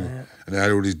what I mean? Yeah. And they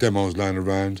had all these demos lying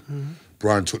around.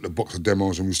 Brian took the box of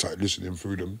demos and we started listening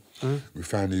through them. We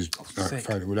found these,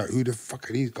 we're like, who the fuck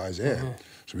are these guys here?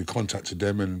 So we contacted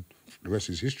them and the rest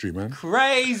is history, man.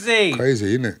 Crazy,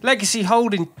 isn't it? Legacy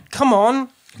holding, come on.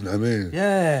 You know what I mean?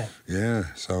 Yeah.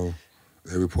 Yeah, so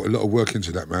we put a lot of work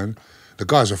into that, man. The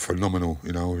guys are phenomenal,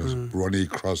 There's Ronnie,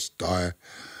 Crust, Die.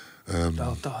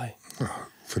 Die.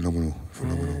 Phenomenal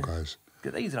guys.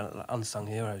 These are unsung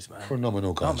heroes, man.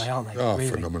 Phenomenal guys. Aren't they? Oh,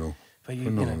 really? phenomenal. But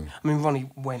you know, I mean, Ronnie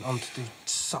went on to do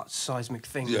such seismic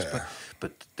things. Yeah.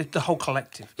 But the whole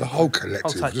collective. The whole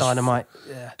collective. Whole Dynamite.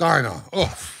 Yeah. Dinah.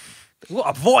 Oh.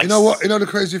 What a voice! You know what? You know the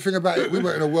crazy thing about it? We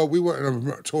went on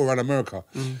a tour around America.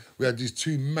 We had these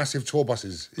 2 massive tour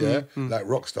buses, like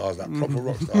rock stars, like proper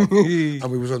rock stars.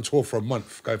 And we was on tour for a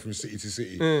month, going from city to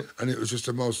city. And it was just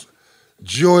the most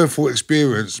joyful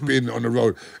experience being on the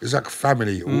road. It's like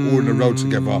family, all on the road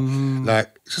together.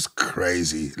 Like, it's just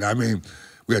crazy. Like, I mean,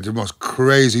 we had the most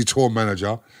crazy tour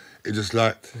manager. It just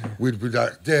like, we'd be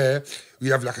like there, we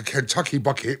have like a Kentucky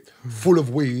bucket full of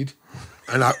weed,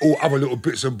 and like all other little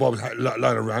bits and bobs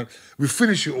lying around. We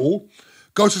finish it all,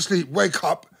 go to sleep, wake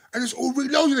up, and it's all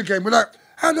reloaded again. We're like,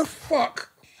 how the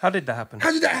fuck? How did that happen?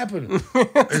 How did that happen?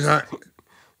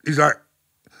 he's like,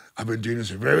 I've been doing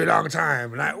this a very long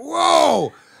time. Like,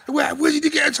 whoa, where did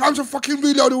you get the time to fucking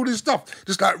reload all this stuff?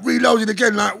 Just like reloading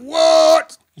again, like,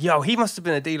 what? Yo, he must have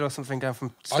been a dealer or something going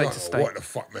from state to state. What the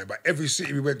fuck, man? But every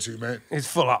city we went to, man, it's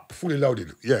full up. Fully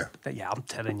loaded, yeah. Yeah, I'm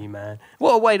telling you, man.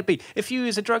 What a way to be. If you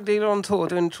was a drug dealer on tour,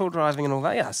 doing tour driving and all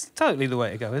that, yeah, that's totally the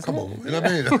way to go, isn't it? Come on, you know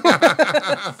what I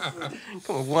mean?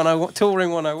 Come on, 101,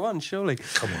 touring 101, surely.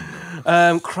 Come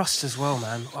on. Crust as well,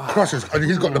 man. Wow. Crust, and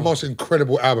he's got the most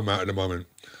incredible album out at the moment.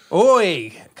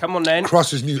 Oi, come on then.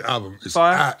 Crust's new album is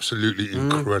Fire. absolutely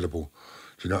incredible.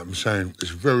 Do you know what I'm saying?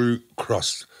 It's very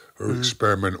Crust, very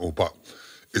experimental, but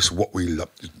it's what we love.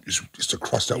 It's the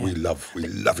Crust that we love. We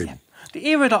love him. Yeah. The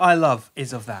era that I love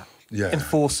is of that. Yeah.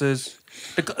 Enforcers,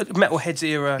 the Metalheads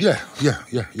era. Yeah.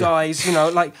 Guys, you know,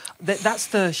 like, that's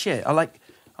the shit. I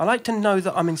like to know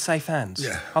that I'm in safe hands.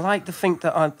 Yeah. I like to think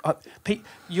that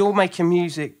you're making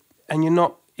music and you're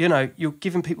not, you know, you're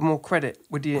giving people more credit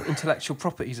with the intellectual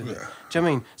properties of it. Do you know what I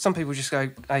mean? Some people just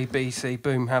go A, B, C,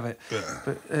 boom, have it. Yeah.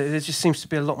 But there just seems to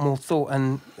be a lot more thought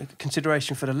and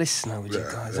consideration for the listener with you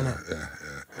guys, isn't it? Yeah.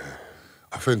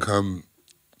 I think when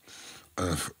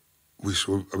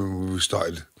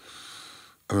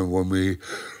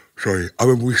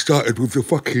we started with the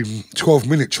fucking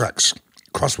 12-minute tracks.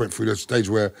 Crust went through the stage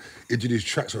where he did his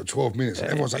tracks for 12 minutes. And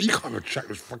everyone's like, you can't have a track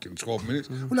that's fucking 12 minutes.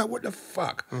 We're like, what the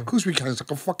fuck? Of course we can. It's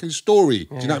like a fucking story.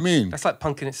 Do you know what I mean? That's like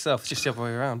punk in itself. It's just the other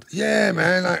way around. Yeah,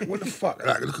 man. Like, what the fuck?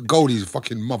 Like, look at Goldie's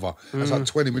fucking mother. That's like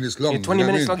 20 minutes long. Yeah, 20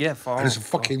 minutes long, yeah, far. And it's a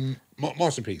fucking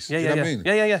masterpiece. Yeah, you know what I mean?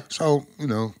 Yeah. So, you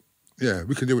know,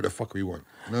 we can do what the fuck we want.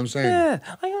 You know what I'm saying? Yeah.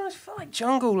 I almost feel like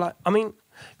Jungle, like, I mean,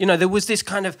 you know, there was this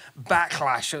kind of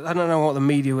backlash. I don't know what the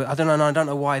media... I don't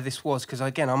know why this was, because,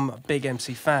 again, I'm a big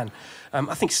MC fan.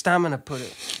 I think Stamina put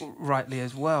it rightly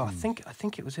as well. I think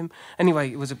it was him.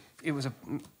 Anyway, it was an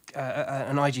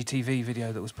IGTV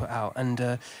video that was put out. And,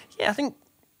 I think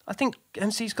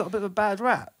MC's got a bit of a bad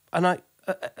rap. And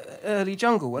early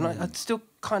Jungle. And I still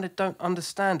kind of don't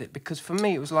understand it, because for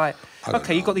me, it was like,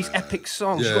 okay, you've got these epic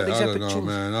songs. Yeah, you've got these epic tunes.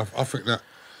 Man.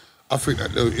 I think that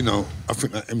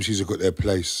MCs have got their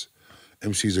place.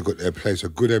 MCs have got their place. A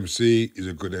good MC is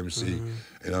a good MC.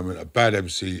 You know, I mean, a bad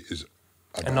MC is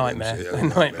a nightmare. MC, a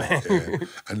nightmare. Yeah.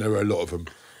 And there are a lot of them,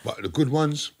 but the good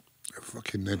ones, they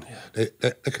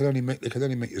can only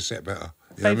make your set better.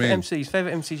 You know what I mean?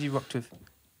 Favorite MCs you rocked with.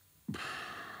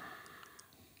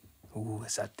 Oh,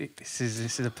 this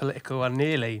is a political one.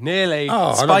 Nearly.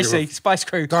 Oh, Spicy, Spice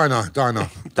Crew. Dinah.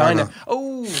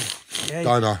 Oh, yeah.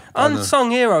 Dinah.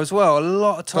 Unsung hero as well. A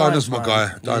lot of times. Dinah's my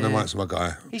guy. Dynamite's my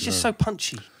guy. He's just so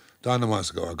punchy.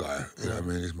 Dynamite's got a guy. You know what I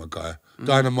mean? He's my guy.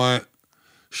 Dynamite,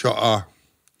 Shotter,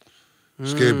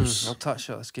 Skibbs. I'll touch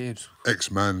Shotter, Skibbs.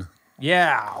 X-Man.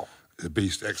 Yeah. The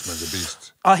Beast. X-Man's a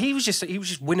beast. He was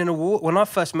just winning awards. When I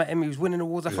first met him, he was winning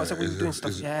awards. I thought we were doing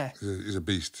stuff. He's a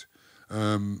beast.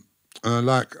 And I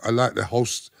like the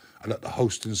host. I like the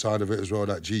hosting side of it as well,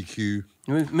 like GQ.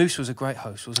 Moose was a great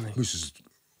host, wasn't he? Moose is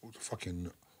a fucking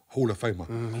Hall of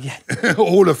Famer. Yeah.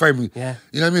 Hall of Fame. Yeah.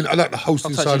 You know what I mean? I like the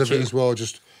hosting side of it as well.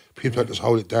 Just people that just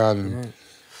hold it down and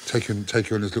take you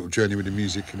on this little journey with the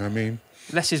music, you know what I mean?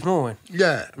 Less is more.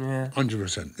 Yeah. 100%. You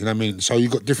know what I mean? So you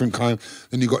got different kind.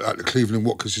 Then you got like the Cleveland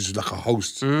Watkins, who's like a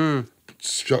host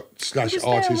slash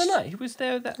artist. He was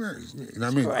there with that. Yeah, you know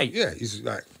what I mean? Great. Yeah, he's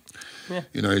like... Yeah.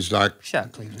 You know, he's like... Shout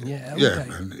out Cleveland,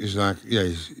 man. He's like,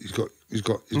 he's got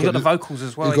the vocals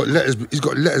as well. He's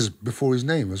got letters before his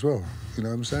name as well. You know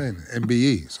what I'm saying?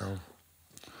 MBE, so...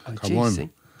 come on. See?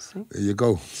 There you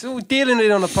go. So we're dealing with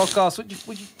it on the podcast. What do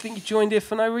you think you joined here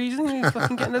for no reason? You're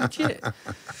fucking getting legit.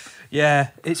 Yeah,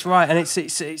 it's right. And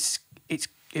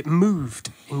it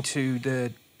moved into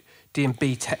the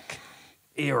D&B tech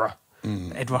era.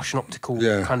 Ed Rush and Optical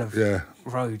kind of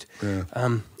road. Yeah.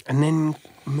 And then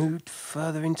moved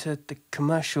further into the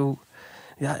commercial.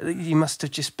 Yeah, you must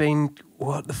have just been,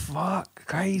 what the fuck,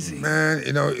 crazy. Man,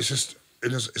 you know, it's just,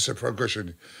 it's a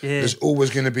progression. Yeah. There's always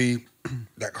going to be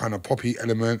that kind of poppy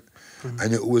element,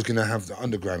 and you're always going to have the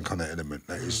underground kind of element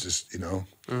that is just, you know,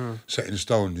 set in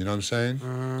stone. You know what I'm saying?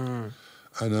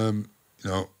 And you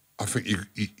know, I think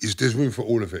there's room for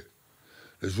all of it.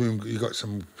 There's room. You got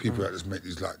some people that just make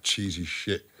these like cheesy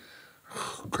shit.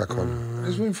 Crack on.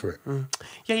 There's room for it.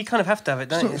 Yeah, you kind of have to have it,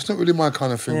 don't you? It's not really my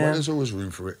kind of thing, Yeah. but there's always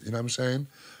room for it. You know what I'm saying?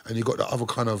 And you got the other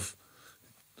kind of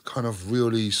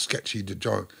really sketchy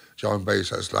drum and bass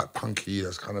that's like punky.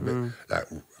 That's kind of bit like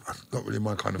not really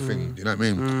my kind of thing. You know what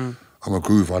I mean? I'm a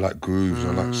groover. I like grooves.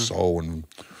 I like soul and,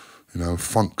 you know,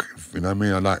 funk. You know what I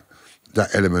mean? I like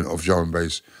that element of drum and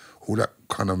bass. All that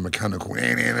kind of mechanical.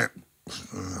 I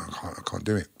can't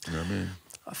do it. You know what I mean?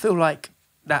 I feel like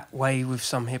that way with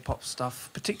some hip hop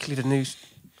stuff, particularly the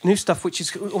new stuff, which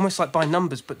is almost like by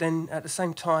numbers. But then at the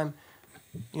same time,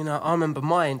 you know, I remember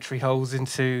my entry holes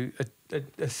into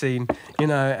a scene, you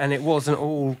know, and it wasn't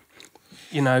all,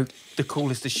 you know, the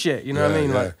coolest of shit. You know what I mean?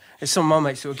 Yeah. Like, it's some of my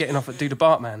mates who were getting off at Do the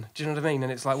Bartman. Do you know what I mean?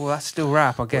 And it's like, well, that's still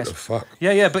rap, I guess. What the fuck?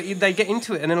 Yeah, but they get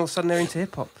into it, and then all of a sudden they're into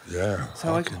hip hop. Yeah,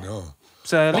 So I fucking hell.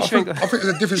 So at least I think there's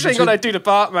a difference you ain't got to Do the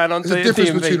Bartman on There's a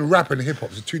difference DMV. between rap and hip hop.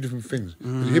 It's two different things.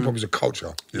 Hip hop is a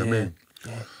culture. You know what I mean?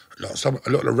 Yeah. Like a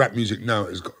lot of the rap music now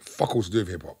has got fuck all to do with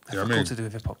hip hop. You know what I mean? All to do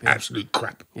with hip hop. Yeah. Absolute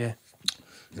crap. Yeah.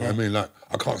 You know what I mean? Like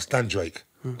I can't stand Drake.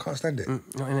 Can't stand it.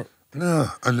 Not in it. No,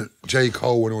 and J.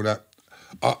 Cole and all that.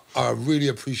 I really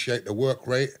appreciate the work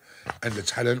rate and the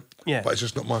talent. Yeah. But it's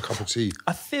just not my cup of tea.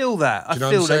 I feel that. I you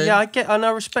know feel what I'm that. saying? Yeah, I get, and I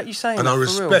respect you saying And that. I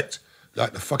for real. respect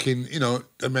like the fucking, you know,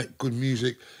 they make good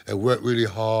music, they work really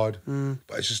hard,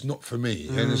 but it's just not for me.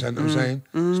 You understand what I'm saying?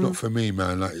 It's not for me,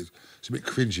 man. Like it's a bit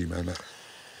cringy, man. Like,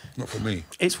 not for me.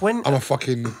 It's when I'm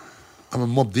a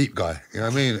Mob Deep guy. You know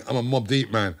what I mean? I'm a Mob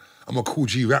Deep man. I'm a Cool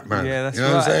G rap man. Yeah, that's you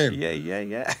know right. what I'm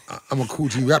saying? Yeah. I'm a Cool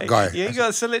G rap guy. Yeah, you got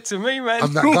to sell it to me, man.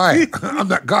 I'm that guy. I'm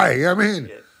that guy. You know what I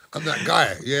mean? I'm that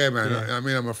guy. Yeah, man. I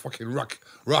mean, I'm a fucking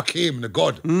Rakim, the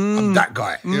god. I'm that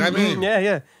guy. You know what I mean?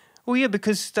 Yeah. Well, yeah,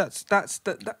 because that's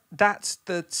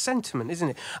the sentiment, isn't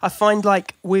it? I find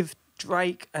like with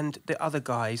Drake and the other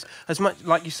guys, as much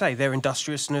like you say, their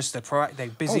industriousness, they're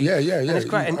busy. Oh, yeah. And it's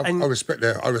great. I respect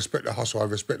the hustle. I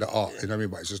respect the art. You know what I mean?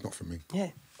 But it's just not for me. Yeah.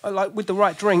 Like with the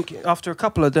right drink, after a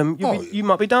couple of them, you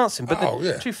might be dancing. But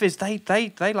the truth is, they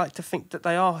like to think that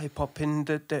they are hip hop in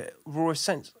the rawest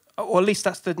sense, or at least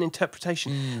that's the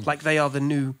interpretation. Like they are the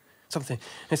new something.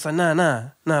 And it's like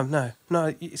no,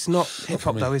 it's not hip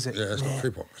hop though, is it? Yeah, it's not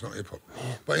hip hop. It's not hip hop. Yeah.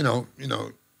 But you know,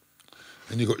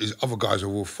 and you got these other guys who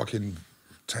are all fucking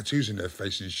tattoos in their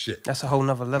face and shit. That's a whole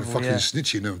nother level. And fucking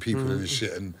snitching on people and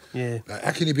shit. And like,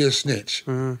 how can you be a snitch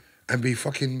and be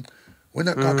fucking? When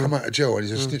that guy come out of jail and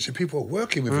he's a snitch and people are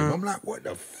working with him, I'm like, what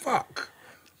the fuck?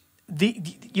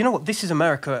 You know what? This is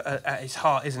America at its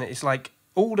heart, isn't it? It's like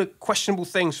all the questionable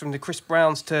things from the Chris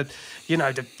Browns to, you know,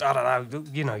 I don't know,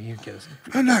 you know, you guys.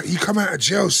 And like, you come out of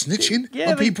jail snitching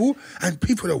on people and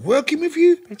people are working with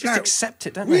you? They just accept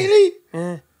it, don't they? they? Really?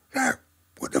 Yeah. Like,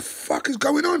 what the fuck is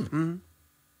going on?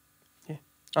 Yeah.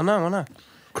 I know.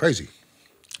 Crazy.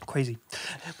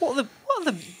 What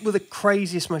were the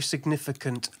craziest, most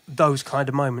significant, those kind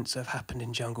of moments that have happened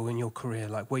in jungle in your career?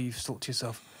 Like where you've thought to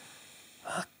yourself,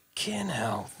 fucking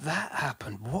hell, that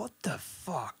happened. What the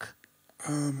fuck?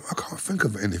 I can't think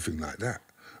of anything like that,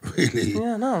 really.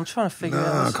 Yeah, no, I'm trying to figure it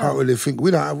out. I can't really think.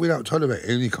 We don't tolerate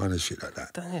any kind of shit like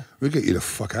that. Don't you? We get you the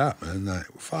fuck out, man. Like,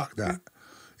 fuck that.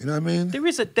 You know what I mean? There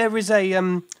is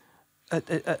a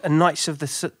Knights of the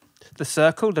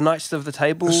Circle, the Knights of the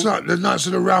Table. The Knights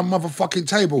of the Round motherfucking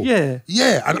table. Yeah.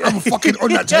 Yeah, and I'm fucking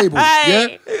on that table.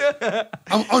 Yeah?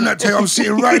 I'm on that table. I'm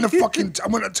sitting right in the fucking...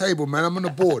 I'm on that table, man. I'm on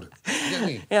the board. You get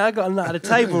me? Yeah, I got a nut at the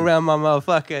table around my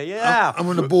motherfucker. Yeah. I'm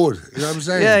on the board. You know what I'm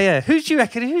saying? Yeah. Who do you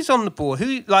reckon? Who's on the board?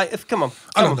 Come on.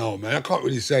 I don't know, man. I can't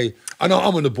really say. I know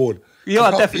I'm on the board. You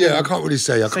are definitely. Yeah, I can't really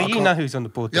say. So you know who's on the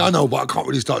board. Yeah, I know, but I can't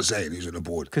really start saying who's on the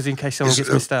board. Because in case someone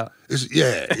gets missed out.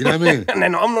 Yeah, you know what I mean? And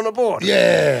then I'm on the board.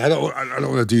 Yeah, I don't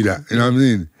want to do that. You know what I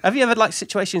mean? Have you ever like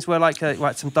situations where like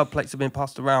some dub plates have been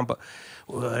passed around, but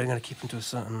they're going to keep them to a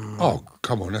certain... Oh,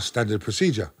 come on, that's standard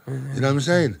procedure. You know what I'm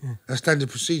saying? That's standard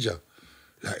procedure.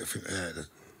 Like,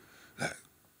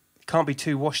 can't be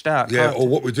too washed out. Yeah, or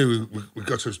what we do, we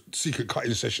go to secret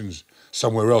cutting sessions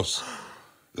somewhere else.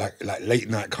 Like late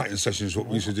night cutting sessions, what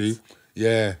we used to do.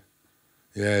 Yeah,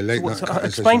 late night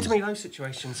cutting sessions. Explain to me those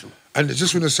situations. And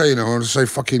just want to say, I want to say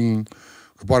fucking,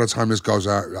 by the time this goes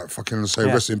out, like fucking, I want to say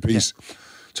rest in peace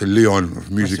to Leon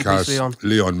of Music House.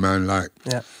 Leon, man, like,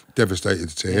 devastated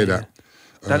to hear that.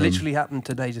 That literally happened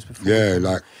today just before. Yeah,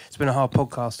 like... It's been a hard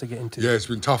podcast to get into. Yeah, it's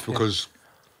been tough because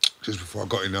just before I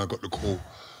got in there, I got the call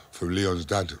from Leon's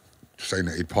dad saying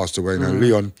that he'd passed away. Now,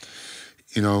 Leon,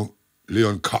 you know,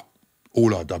 Leon cut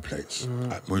all our dub plates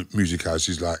at Music House.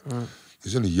 He's like,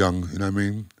 he's only young, you know what I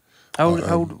mean?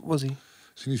 How old was he?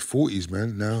 He's in his 40s,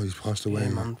 man. Now he's passed away. Yeah,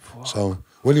 man. So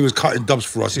when he was cutting dubs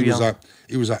for us, Too young.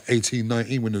 he was like 18,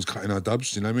 19 when he was cutting our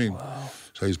dubs, you know what I mean? Wow.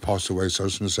 So he's passed away, so I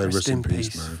was going to say rest in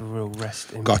peace, man. For real,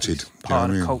 rest in Gutted. peace. Part Part of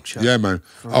of the the culture. Yeah, man.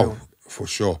 For For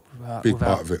sure. Big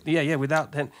part of it. Yeah,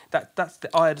 without then, that's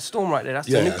the eye of the storm right there. That's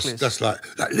the nucleus. That's like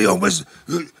Leon, where's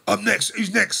up next?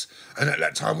 Who's next? And at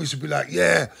that time we used to be like,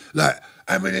 like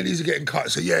how many of these are getting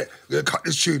cut? So we're gonna cut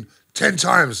this tune 10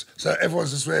 times. So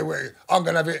everyone's just wait, I'm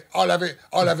gonna have it, I'll have it.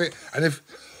 And if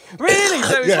really,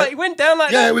 so it's like it went down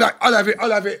like that. Yeah, we're like, I'll have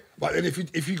it. But then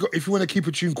if you want to keep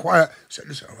a tune quiet, say,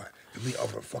 listen, all right, we meet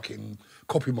other fucking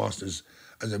copy masters,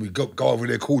 and then we go over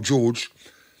there, call George,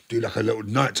 do like a little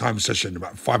nighttime session,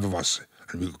 about 5 of us,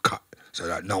 and we cut so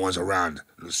that no one's around.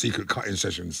 Little secret cutting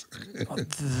sessions.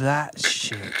 That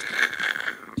shit.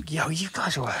 Yo, you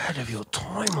guys are ahead of your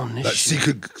time on this Like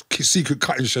shit. secret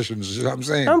cutting sessions, you know what I'm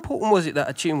saying? How important was it that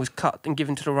a tune was cut and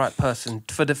given to the right person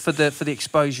for the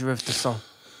exposure of the song?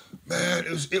 Man,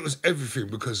 it was everything,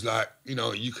 because like, you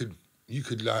know, you could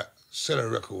like sell a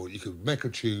record, you could make a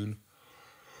tune,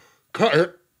 cut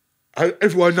it, and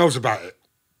everyone knows about it.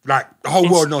 Like the whole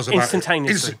world knows about it.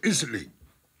 Instantly.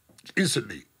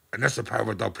 And that's the power of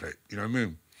a dub plate, you know what I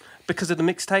mean? Because of the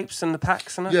mixtapes and the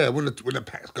packs and that? Yeah, when the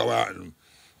packs go out and,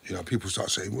 you know, people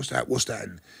start saying, what's that?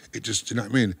 And it just, you know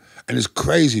what I mean? And it's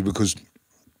crazy because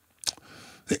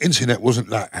the internet wasn't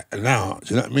like now,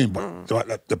 do you know what I mean? But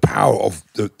like the power of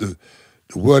the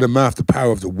word of mouth, the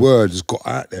power of the word has got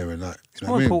out there, and like, it's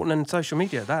more important than social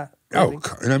media, that. Oh, you know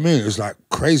what I mean? It's like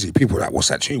crazy. People are like, what's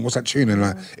that tune? And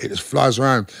like, it just flies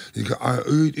around. You go,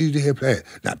 who did you hear play it?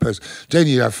 That person. Then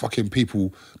you have fucking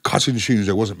people cutting tunes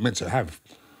they wasn't meant to have.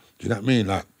 Do you know what I mean?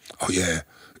 Like, oh yeah,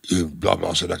 blah,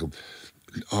 blah, said like,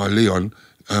 Leon,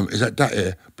 is that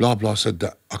here? Blah, blah, said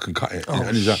that I can cut it.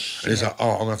 And he's like,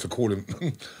 oh, I'm going to have to call him.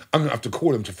 I'm going to have to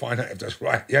call him to find out if that's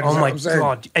right. You oh my what I'm saying?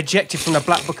 God, ejected from the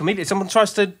black book immediately. Someone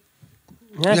tries to...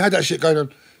 Yeah. You had that shit going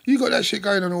on. You got that shit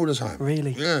going on all the time.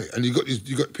 Really? Yeah, and you got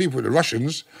people, the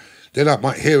Russians, they like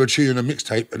might hear a tune on a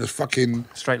mixtape and just fucking...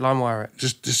 Straight line wire it.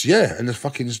 Just and just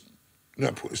fucking...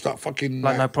 start fucking...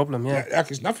 Like no problem, yeah. Like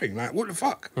it's nothing. Like, what the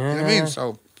fuck? Yeah. You know what I mean?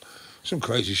 So, some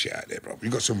crazy shit out there, bro. You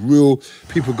got some real...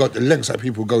 People got the lengths that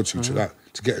people go to to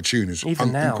get a tune. It's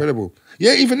even now. Incredible.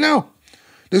 Yeah, even now.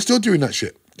 They're still doing that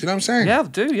shit. Do you know what I'm saying? Yeah, I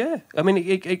do, yeah. I mean,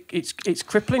 it's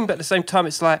crippling, but at the same time,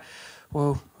 it's like,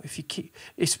 well... If you keep,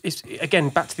 it's again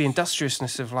back to the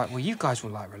industriousness of like, well, you guys were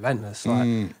like relentless.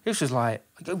 Like this was like,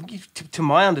 to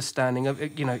my understanding of,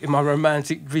 you know, in my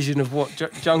romantic vision of what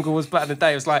jungle was back in the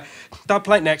day, it was like dub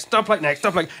plate next,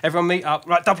 everyone meet up,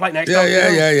 right? Dub plate next. Yeah.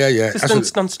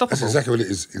 It's unstoppable. That's exactly what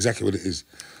it is. Exactly what it is.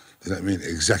 You know what I mean?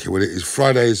 Exactly what it is.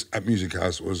 Fridays at Music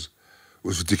House was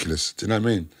ridiculous. Do you know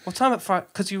what I mean? What time at Friday?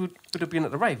 Because you would have been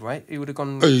at the rave, right? You would have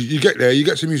gone. Oh, you get there. You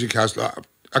get to Music House. Like,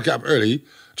 I get up early,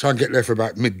 try and get there for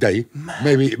about midday,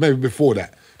 maybe before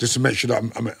that, just to make sure that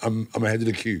I'm ahead of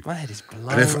the queue. My head is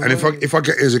blown. And if I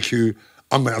get here as a queue,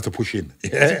 I'm gonna have to push in.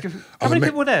 Yeah. How many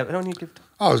people were there? I don't need to give.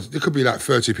 Oh, there could be like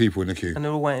 30 people in the queue. And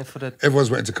they're all waiting for the.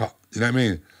 Everyone's waiting to cut. You know what I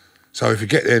mean? So if you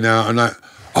get there now, I'm like,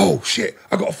 oh shit,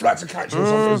 I got a flight to catch or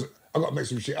something. I got to make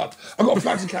some shit up. I got a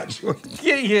flight to catch.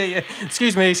 Yeah.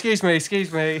 Excuse me. Listen,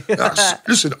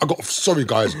 sorry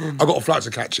guys, I got a flight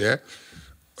to catch here.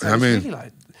 So I mean, really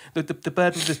like the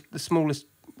bird with the smallest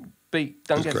beak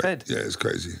don't get fed. Yeah, it's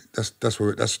crazy.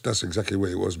 That's exactly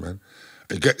where it was, man.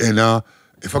 And you get there now.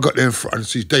 If I got there in front and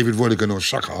see David Rodigan or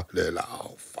Shaka, they're like,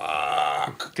 oh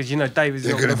fuck, because you know David's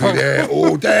they're gonna be there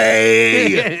all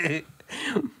day.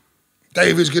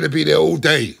 David's gonna be there all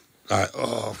day. Like,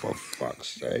 oh, for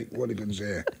fuck's sake, Rodigan's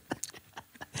here.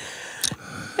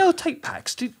 Yo, tape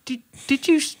packs. Did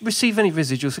you receive any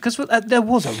residuals? Because there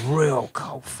was a real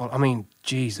cult following. I mean,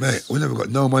 Jesus. Mate, we never got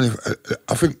no money.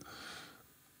 I think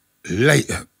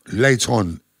late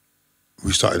on,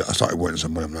 I started wanting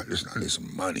some money. I'm like, listen, I need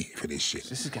some money for this shit.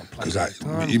 This is getting played. Because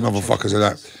like, you motherfuckers are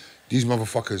like, these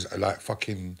motherfuckers are like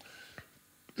fucking,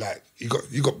 like you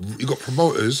got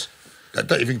promoters that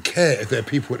don't even care if they're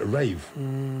people at a rave.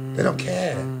 They don't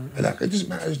care. They're like, it doesn't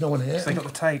matter, there's no one here. So they got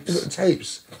the tapes. They got the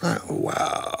tapes. Like, oh,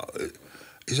 wow.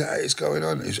 Is that how it's going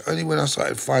on? It's only when I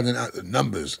started finding out the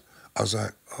numbers, I was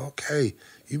like, okay,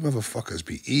 you motherfuckers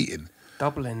be eating.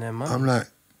 Doubling their money. I'm like,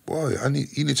 boy,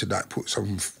 you need to like put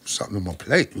something on my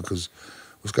plate because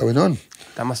what's going on?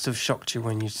 That must have shocked you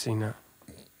when you'd seen that.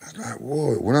 I was like,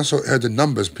 whoa. When I heard the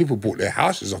numbers, people bought their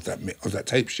houses off that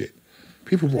tape shit.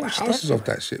 People bought houses off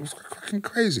that shit. It was fucking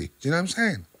crazy. Do you know what I'm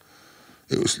saying?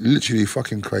 It was literally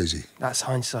fucking crazy. That's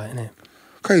hindsight, isn't it?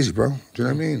 Crazy, bro. Do you know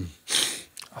what I mean?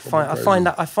 I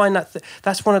find that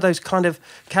that's one of those kind of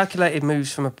calculated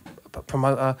moves from a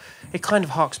promoter. It kind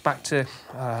of harks back to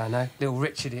I don't know, Little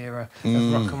Richard era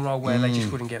of rock and roll, where they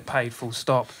just wouldn't get paid, full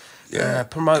stop. Yeah,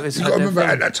 promoters. You got to remember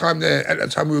at that time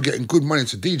we were getting good money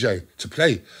to DJ, to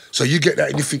play. So you get that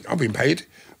and you think, I'm being paid.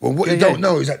 Well, what you don't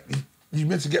know is that you're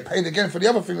meant to get paid again for the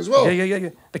other thing as well. Yeah.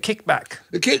 The kickback.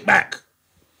 The kickback.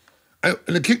 And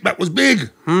the kickback was big.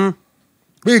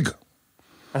 Big.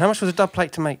 And how much was a dub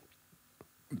plate to make?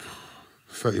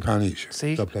 £30 each.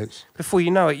 See? Dub plates. Before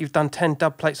you know it, you've done 10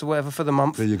 dub plates or whatever for the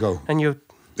month. There you go. And you're...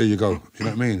 There you go. You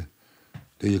know what I mean?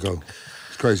 There you go.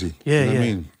 It's crazy. Yeah, you know what I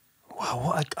mean?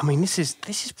 Wow, I mean, this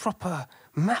is proper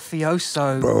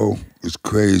mafioso. Bro, it's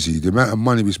crazy. The amount of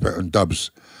money we spent on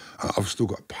dubs, I've still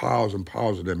got piles and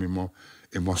piles of them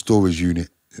in my storage unit.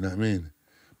 You know what I mean?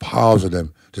 Piles of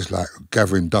them, just like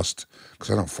gathering dust,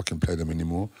 because I don't fucking play them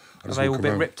anymore. Are they all a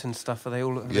bit ripped and stuff? Are they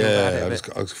all? Yeah, I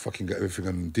just fucking get everything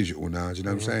on digital now. Do you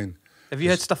know what I'm saying? Have you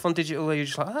heard stuff on digital where you're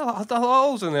just like, oh,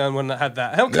 I was on the one that had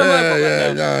that. How come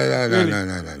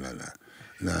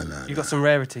No. You got some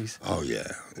rarities. Oh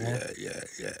yeah.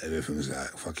 Everything was like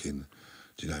fucking.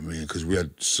 Do you know what I mean? Because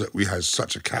we had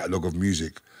such a catalogue of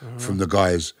music from the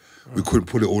guys, we couldn't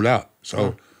pull it all out.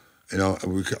 So, you know,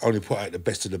 we could only put out the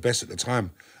best of the best at the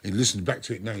time. And you listen back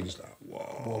to it now, you're just like, whoa.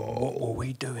 What were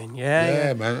we doing?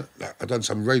 Yeah, man. Like, I done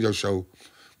some radio show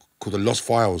called The Lost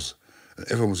Files. And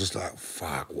everyone was just like,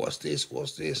 fuck, what's this? And I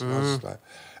was just like...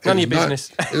 None of your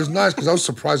business. It was nice because I was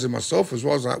surprising myself as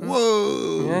well. I was like,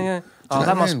 whoa. Yeah. Oh,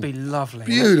 that must be lovely.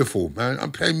 Beautiful, man.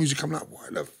 I'm playing music. I'm like,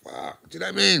 what the fuck? Do you know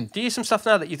what I mean? Do you hear some stuff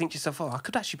now that you think to yourself, oh, I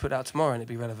could actually put that out tomorrow and it'd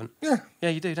be relevant? Yeah. Yeah,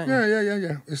 you do, don't you?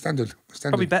 Yeah. It's standard.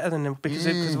 Probably better than them because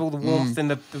of all the warmth and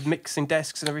the mixing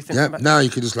desks and everything. Yeah, now you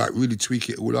can just like really tweak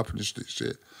it all up and just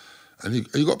shit. And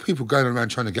you got people going around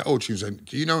trying to get old tunes. And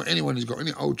do you know anyone who's got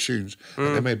any old tunes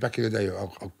that they made back in the day?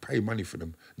 I'll pay money for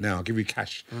them now. I'll give you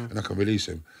cash and I can release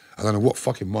them. I don't know what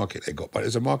fucking market they got, but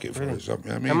there's a market for it. So, you know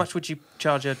what I mean? How much would you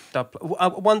charge a dub?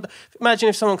 Imagine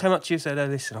if someone came up to you and said, "Oh,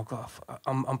 listen,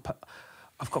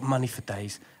 I've got money for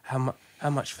days. How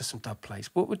much for some dub plates?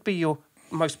 What would be your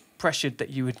most pressured that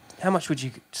you would? How much would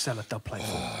you sell a dub plate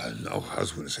for?" No, I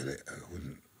wouldn't sell it. I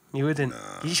wouldn't. You wouldn't.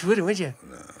 Nah. You just wouldn't, would you?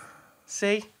 No.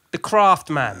 See, the craft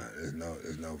man.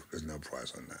 There's no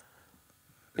price on that.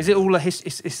 Is it all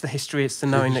it's the history? It's the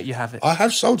knowing that you have it. I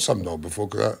have sold some though before.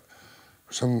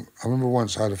 I remember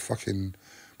once I had a fucking,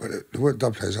 but they weren't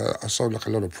dub plates. I sold like a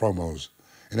lot of promos.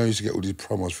 You know, I used to get all these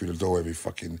promos through the door every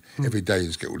day. You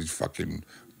just get all these fucking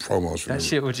promos. That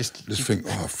shit would just think,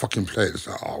 oh, fucking play it. It's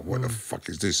like, oh, what the fuck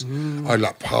is this? I had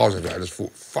like piles of it. I just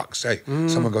thought, fuck's sake.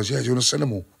 Someone goes, yeah, do you want to sell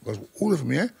them all? I goes, all of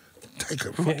them, yeah? Take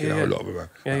a fucking a lot of them,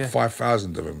 man.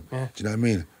 5,000 of them. Yeah. Do you know what I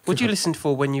mean? What do you listen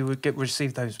for when you would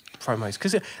receive those promos?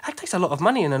 Because that takes a lot of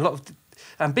money and a lot of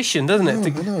ambition, doesn't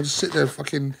it? I know, just sit there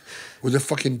fucking with the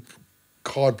fucking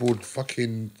cardboard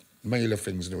fucking mailer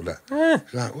things and all that. Yeah.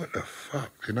 Like, what the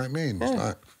fuck? You know what I mean?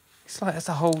 Yeah. It's like that's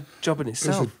a whole job in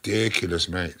itself. It's ridiculous,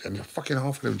 mate. And the fucking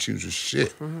half of them tunes was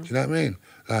shit. Do you know what I mean?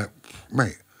 Like,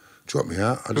 mate, drop me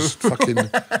out. I just fucking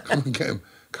come and get him.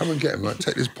 Come and get him, like,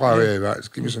 take this pie here, right?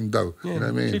 Just give me some dough. You know what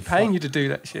I mean? She's paying you to do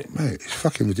that shit. Mate, it's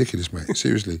fucking ridiculous, mate.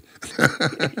 Seriously.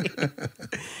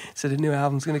 So the new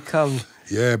album's going to come.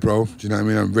 Yeah, bro. Do you know what I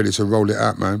mean? I'm ready to roll it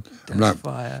out, man. I'm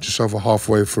like just over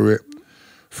halfway through it.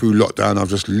 Through lockdown, I've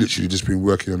just literally just been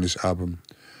working on this album.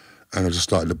 And I just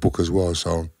started the book as well.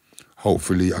 So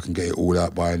hopefully I can get it all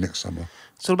out by next summer.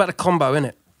 It's all about the combo, isn't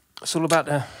it? It's all about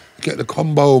the... Get the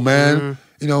combo, man.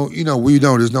 We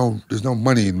know there's no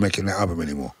money in making that album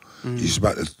anymore. It's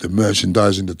about the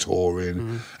merchandising, the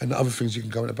touring, and the other things you can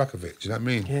go in the back of it. Do you know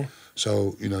what I mean? Yeah.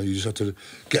 So, you just have to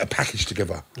get a package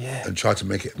together and try to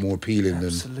make it more appealing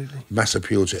and mass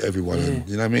appeal to everyone. Yeah. And,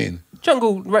 you know what I mean?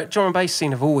 Jungle, drum and bass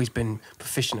scene have always been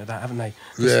proficient at that, haven't they?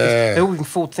 They've always been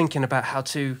forward thinking about how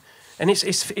to, and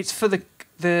it's for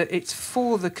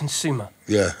the consumer.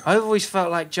 Yeah. I've always felt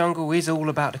like Jungle is all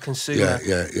about the consumer.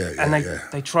 Yeah. And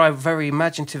they try very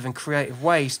imaginative and creative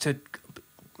ways to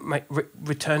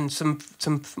return some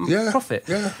profit.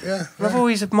 Yeah. And I've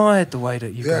always admired the way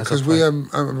that you guys. Yeah, because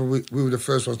I remember we were the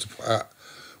first ones to put out.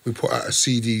 We put out a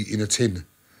CD in a tin,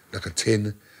 like a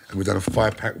tin, and we done a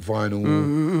 5-pack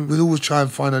vinyl. We'd always try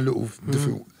and find a little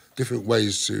different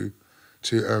ways to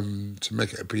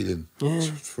make it appealing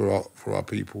for our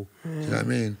people. Do you know what I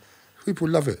mean? People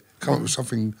love it. Come up with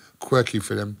something quirky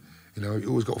for them. You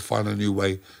always got to find a new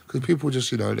way. Because people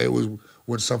just, they always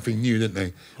want something new, don't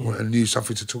they? Want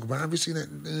something to talk about. Have you seen it?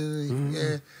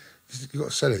 Yeah. You got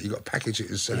to sell it. You got to package it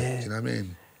and sell it. Do you know what I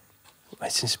mean?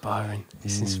 It's inspiring.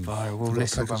 It's inspiring. Well, Got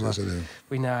listen, packages, brother, isn't it?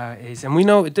 we know how it is. And we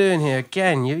know what we're doing here.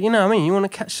 Again, you know what I mean? You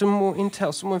want to catch some more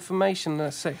intel, some more information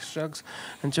on sex, drugs,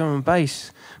 and drum and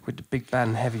bass with the big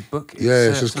band Heavy book.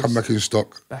 It's just come back in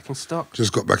stock. Back in stock.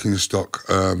 Just got back in stock.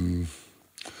 You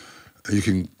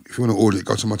can, if you want to order it,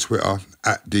 go to my Twitter,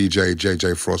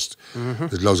 @DJJJFrost.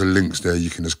 There's loads of links there. You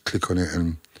can just click on it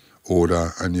and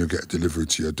order, and you'll get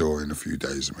delivered to your door in a few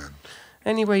days, man.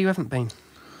 Anywhere you haven't been?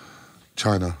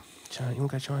 China. China. You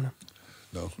want to go to China?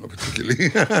 No, not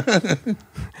particularly.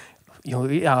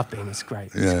 Yeah, I've been. It's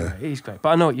great. Yeah. It's great. But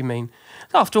I know what you mean.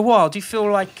 After a while, do you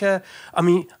feel like... I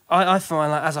mean, I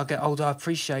find like as I get older, I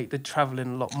appreciate the travelling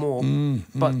a lot more.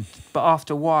 But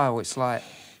after a while, it's like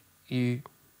you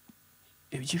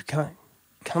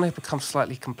kind of become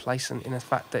slightly complacent in the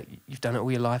fact that you've done it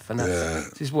all your life and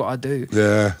this is what I do.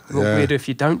 Yeah. It's weirder if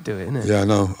you don't do it, isn't it? Yeah, I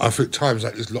know. I think times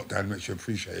like this lockdown makes you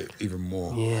appreciate it even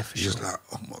more. Yeah, for You're sure. just like,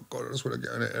 oh my God, I just want to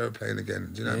get on an airplane again.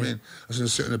 Do you know what I mean? I just want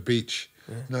to sit on the beach.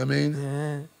 You know what I mean?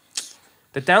 Yeah.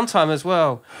 The downtime as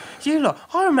well. You lot,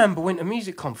 I remember when at a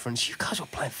music conference, you guys were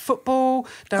playing football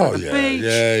down at the beach.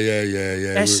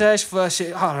 Yeah. SS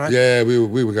versus... I don't know. Yeah,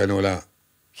 we were going all out.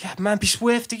 Yeah, man, be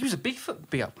Swift. He was a big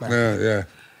up man. Yeah.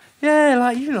 Yeah,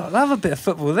 like you lot love a bit of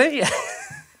football, don't you?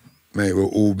 Mate, we're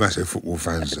all massive football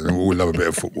fans and we all love a bit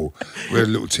of football. We had a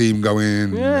little team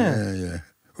going. Yeah.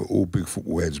 We're all big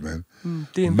football heads, man.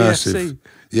 DMBFC. Massive.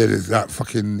 Yeah, there's that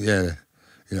fucking, I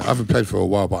haven't played for a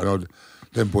while, but I know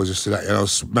them boys are still out.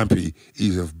 Mampy,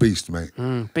 he's a beast, mate.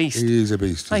 Beast. He is a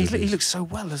beast. Hey, he looks so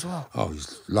well as well. Oh,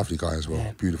 he's a lovely guy as well.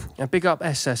 Yeah. Beautiful. And big up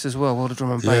SS as well, World of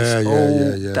Drum and Bass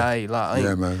all day.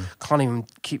 Like, man. Can't even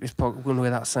keep this podcast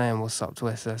without saying what's up to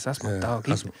SS. That's my dog.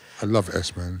 I love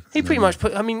S, man. He pretty much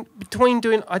put, I mean,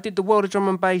 I did the World of Drum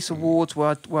and Bass Awards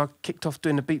where I kicked off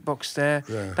doing the beatbox there.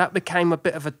 Yeah. That became a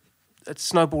bit of a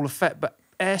snowball effect, but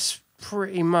S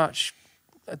pretty much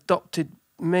adopted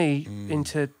me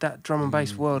into that drum and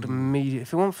bass world immediately.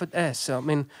 If it weren't for S, I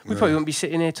mean, we probably wouldn't be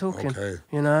sitting here talking. Okay.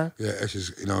 You know? Yeah, S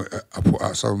is, I put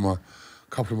out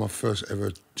couple of my first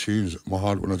ever tunes, when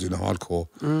I was doing the hardcore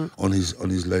on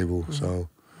his label. So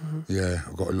yeah,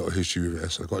 I've got a lot of history with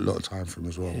S. I've got a lot of time for him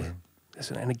as well, man.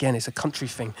 And again, it's a country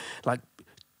thing. Like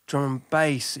drum and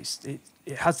bass,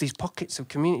 it has these pockets of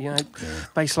community,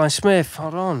 Bassline Smith,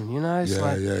 hold on, it's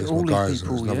like it's all my guys. these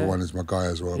people. Another one is my guy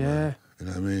as well, man. You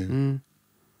know what I mean?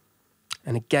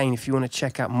 And again, if you want to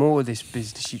check out more of this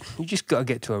business, you just got to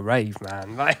get to a rave,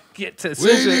 man. Like, We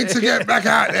need to get back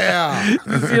out there.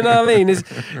 You know what I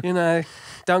mean?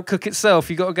 Don't cook itself.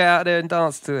 You got to get out there and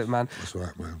dance to it, man. That's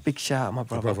right, man. Big shout out, my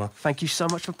brother. Thank you so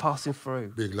much for passing through.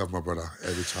 Big love, my brother,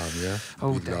 every time, yeah?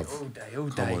 All big day, love. all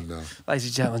day. Come on now. Ladies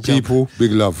and gentlemen, People,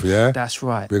 big love, yeah? That's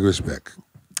right. Big respect.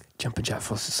 Jumpin' Jack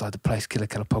Frost inside the place. KELA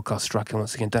podcast striking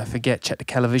once again. Don't forget, check the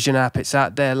KELAVISION app. It's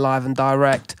out there live and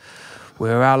direct.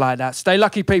 We're out like that. Stay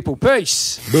lucky, people.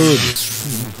 Peace. Boom.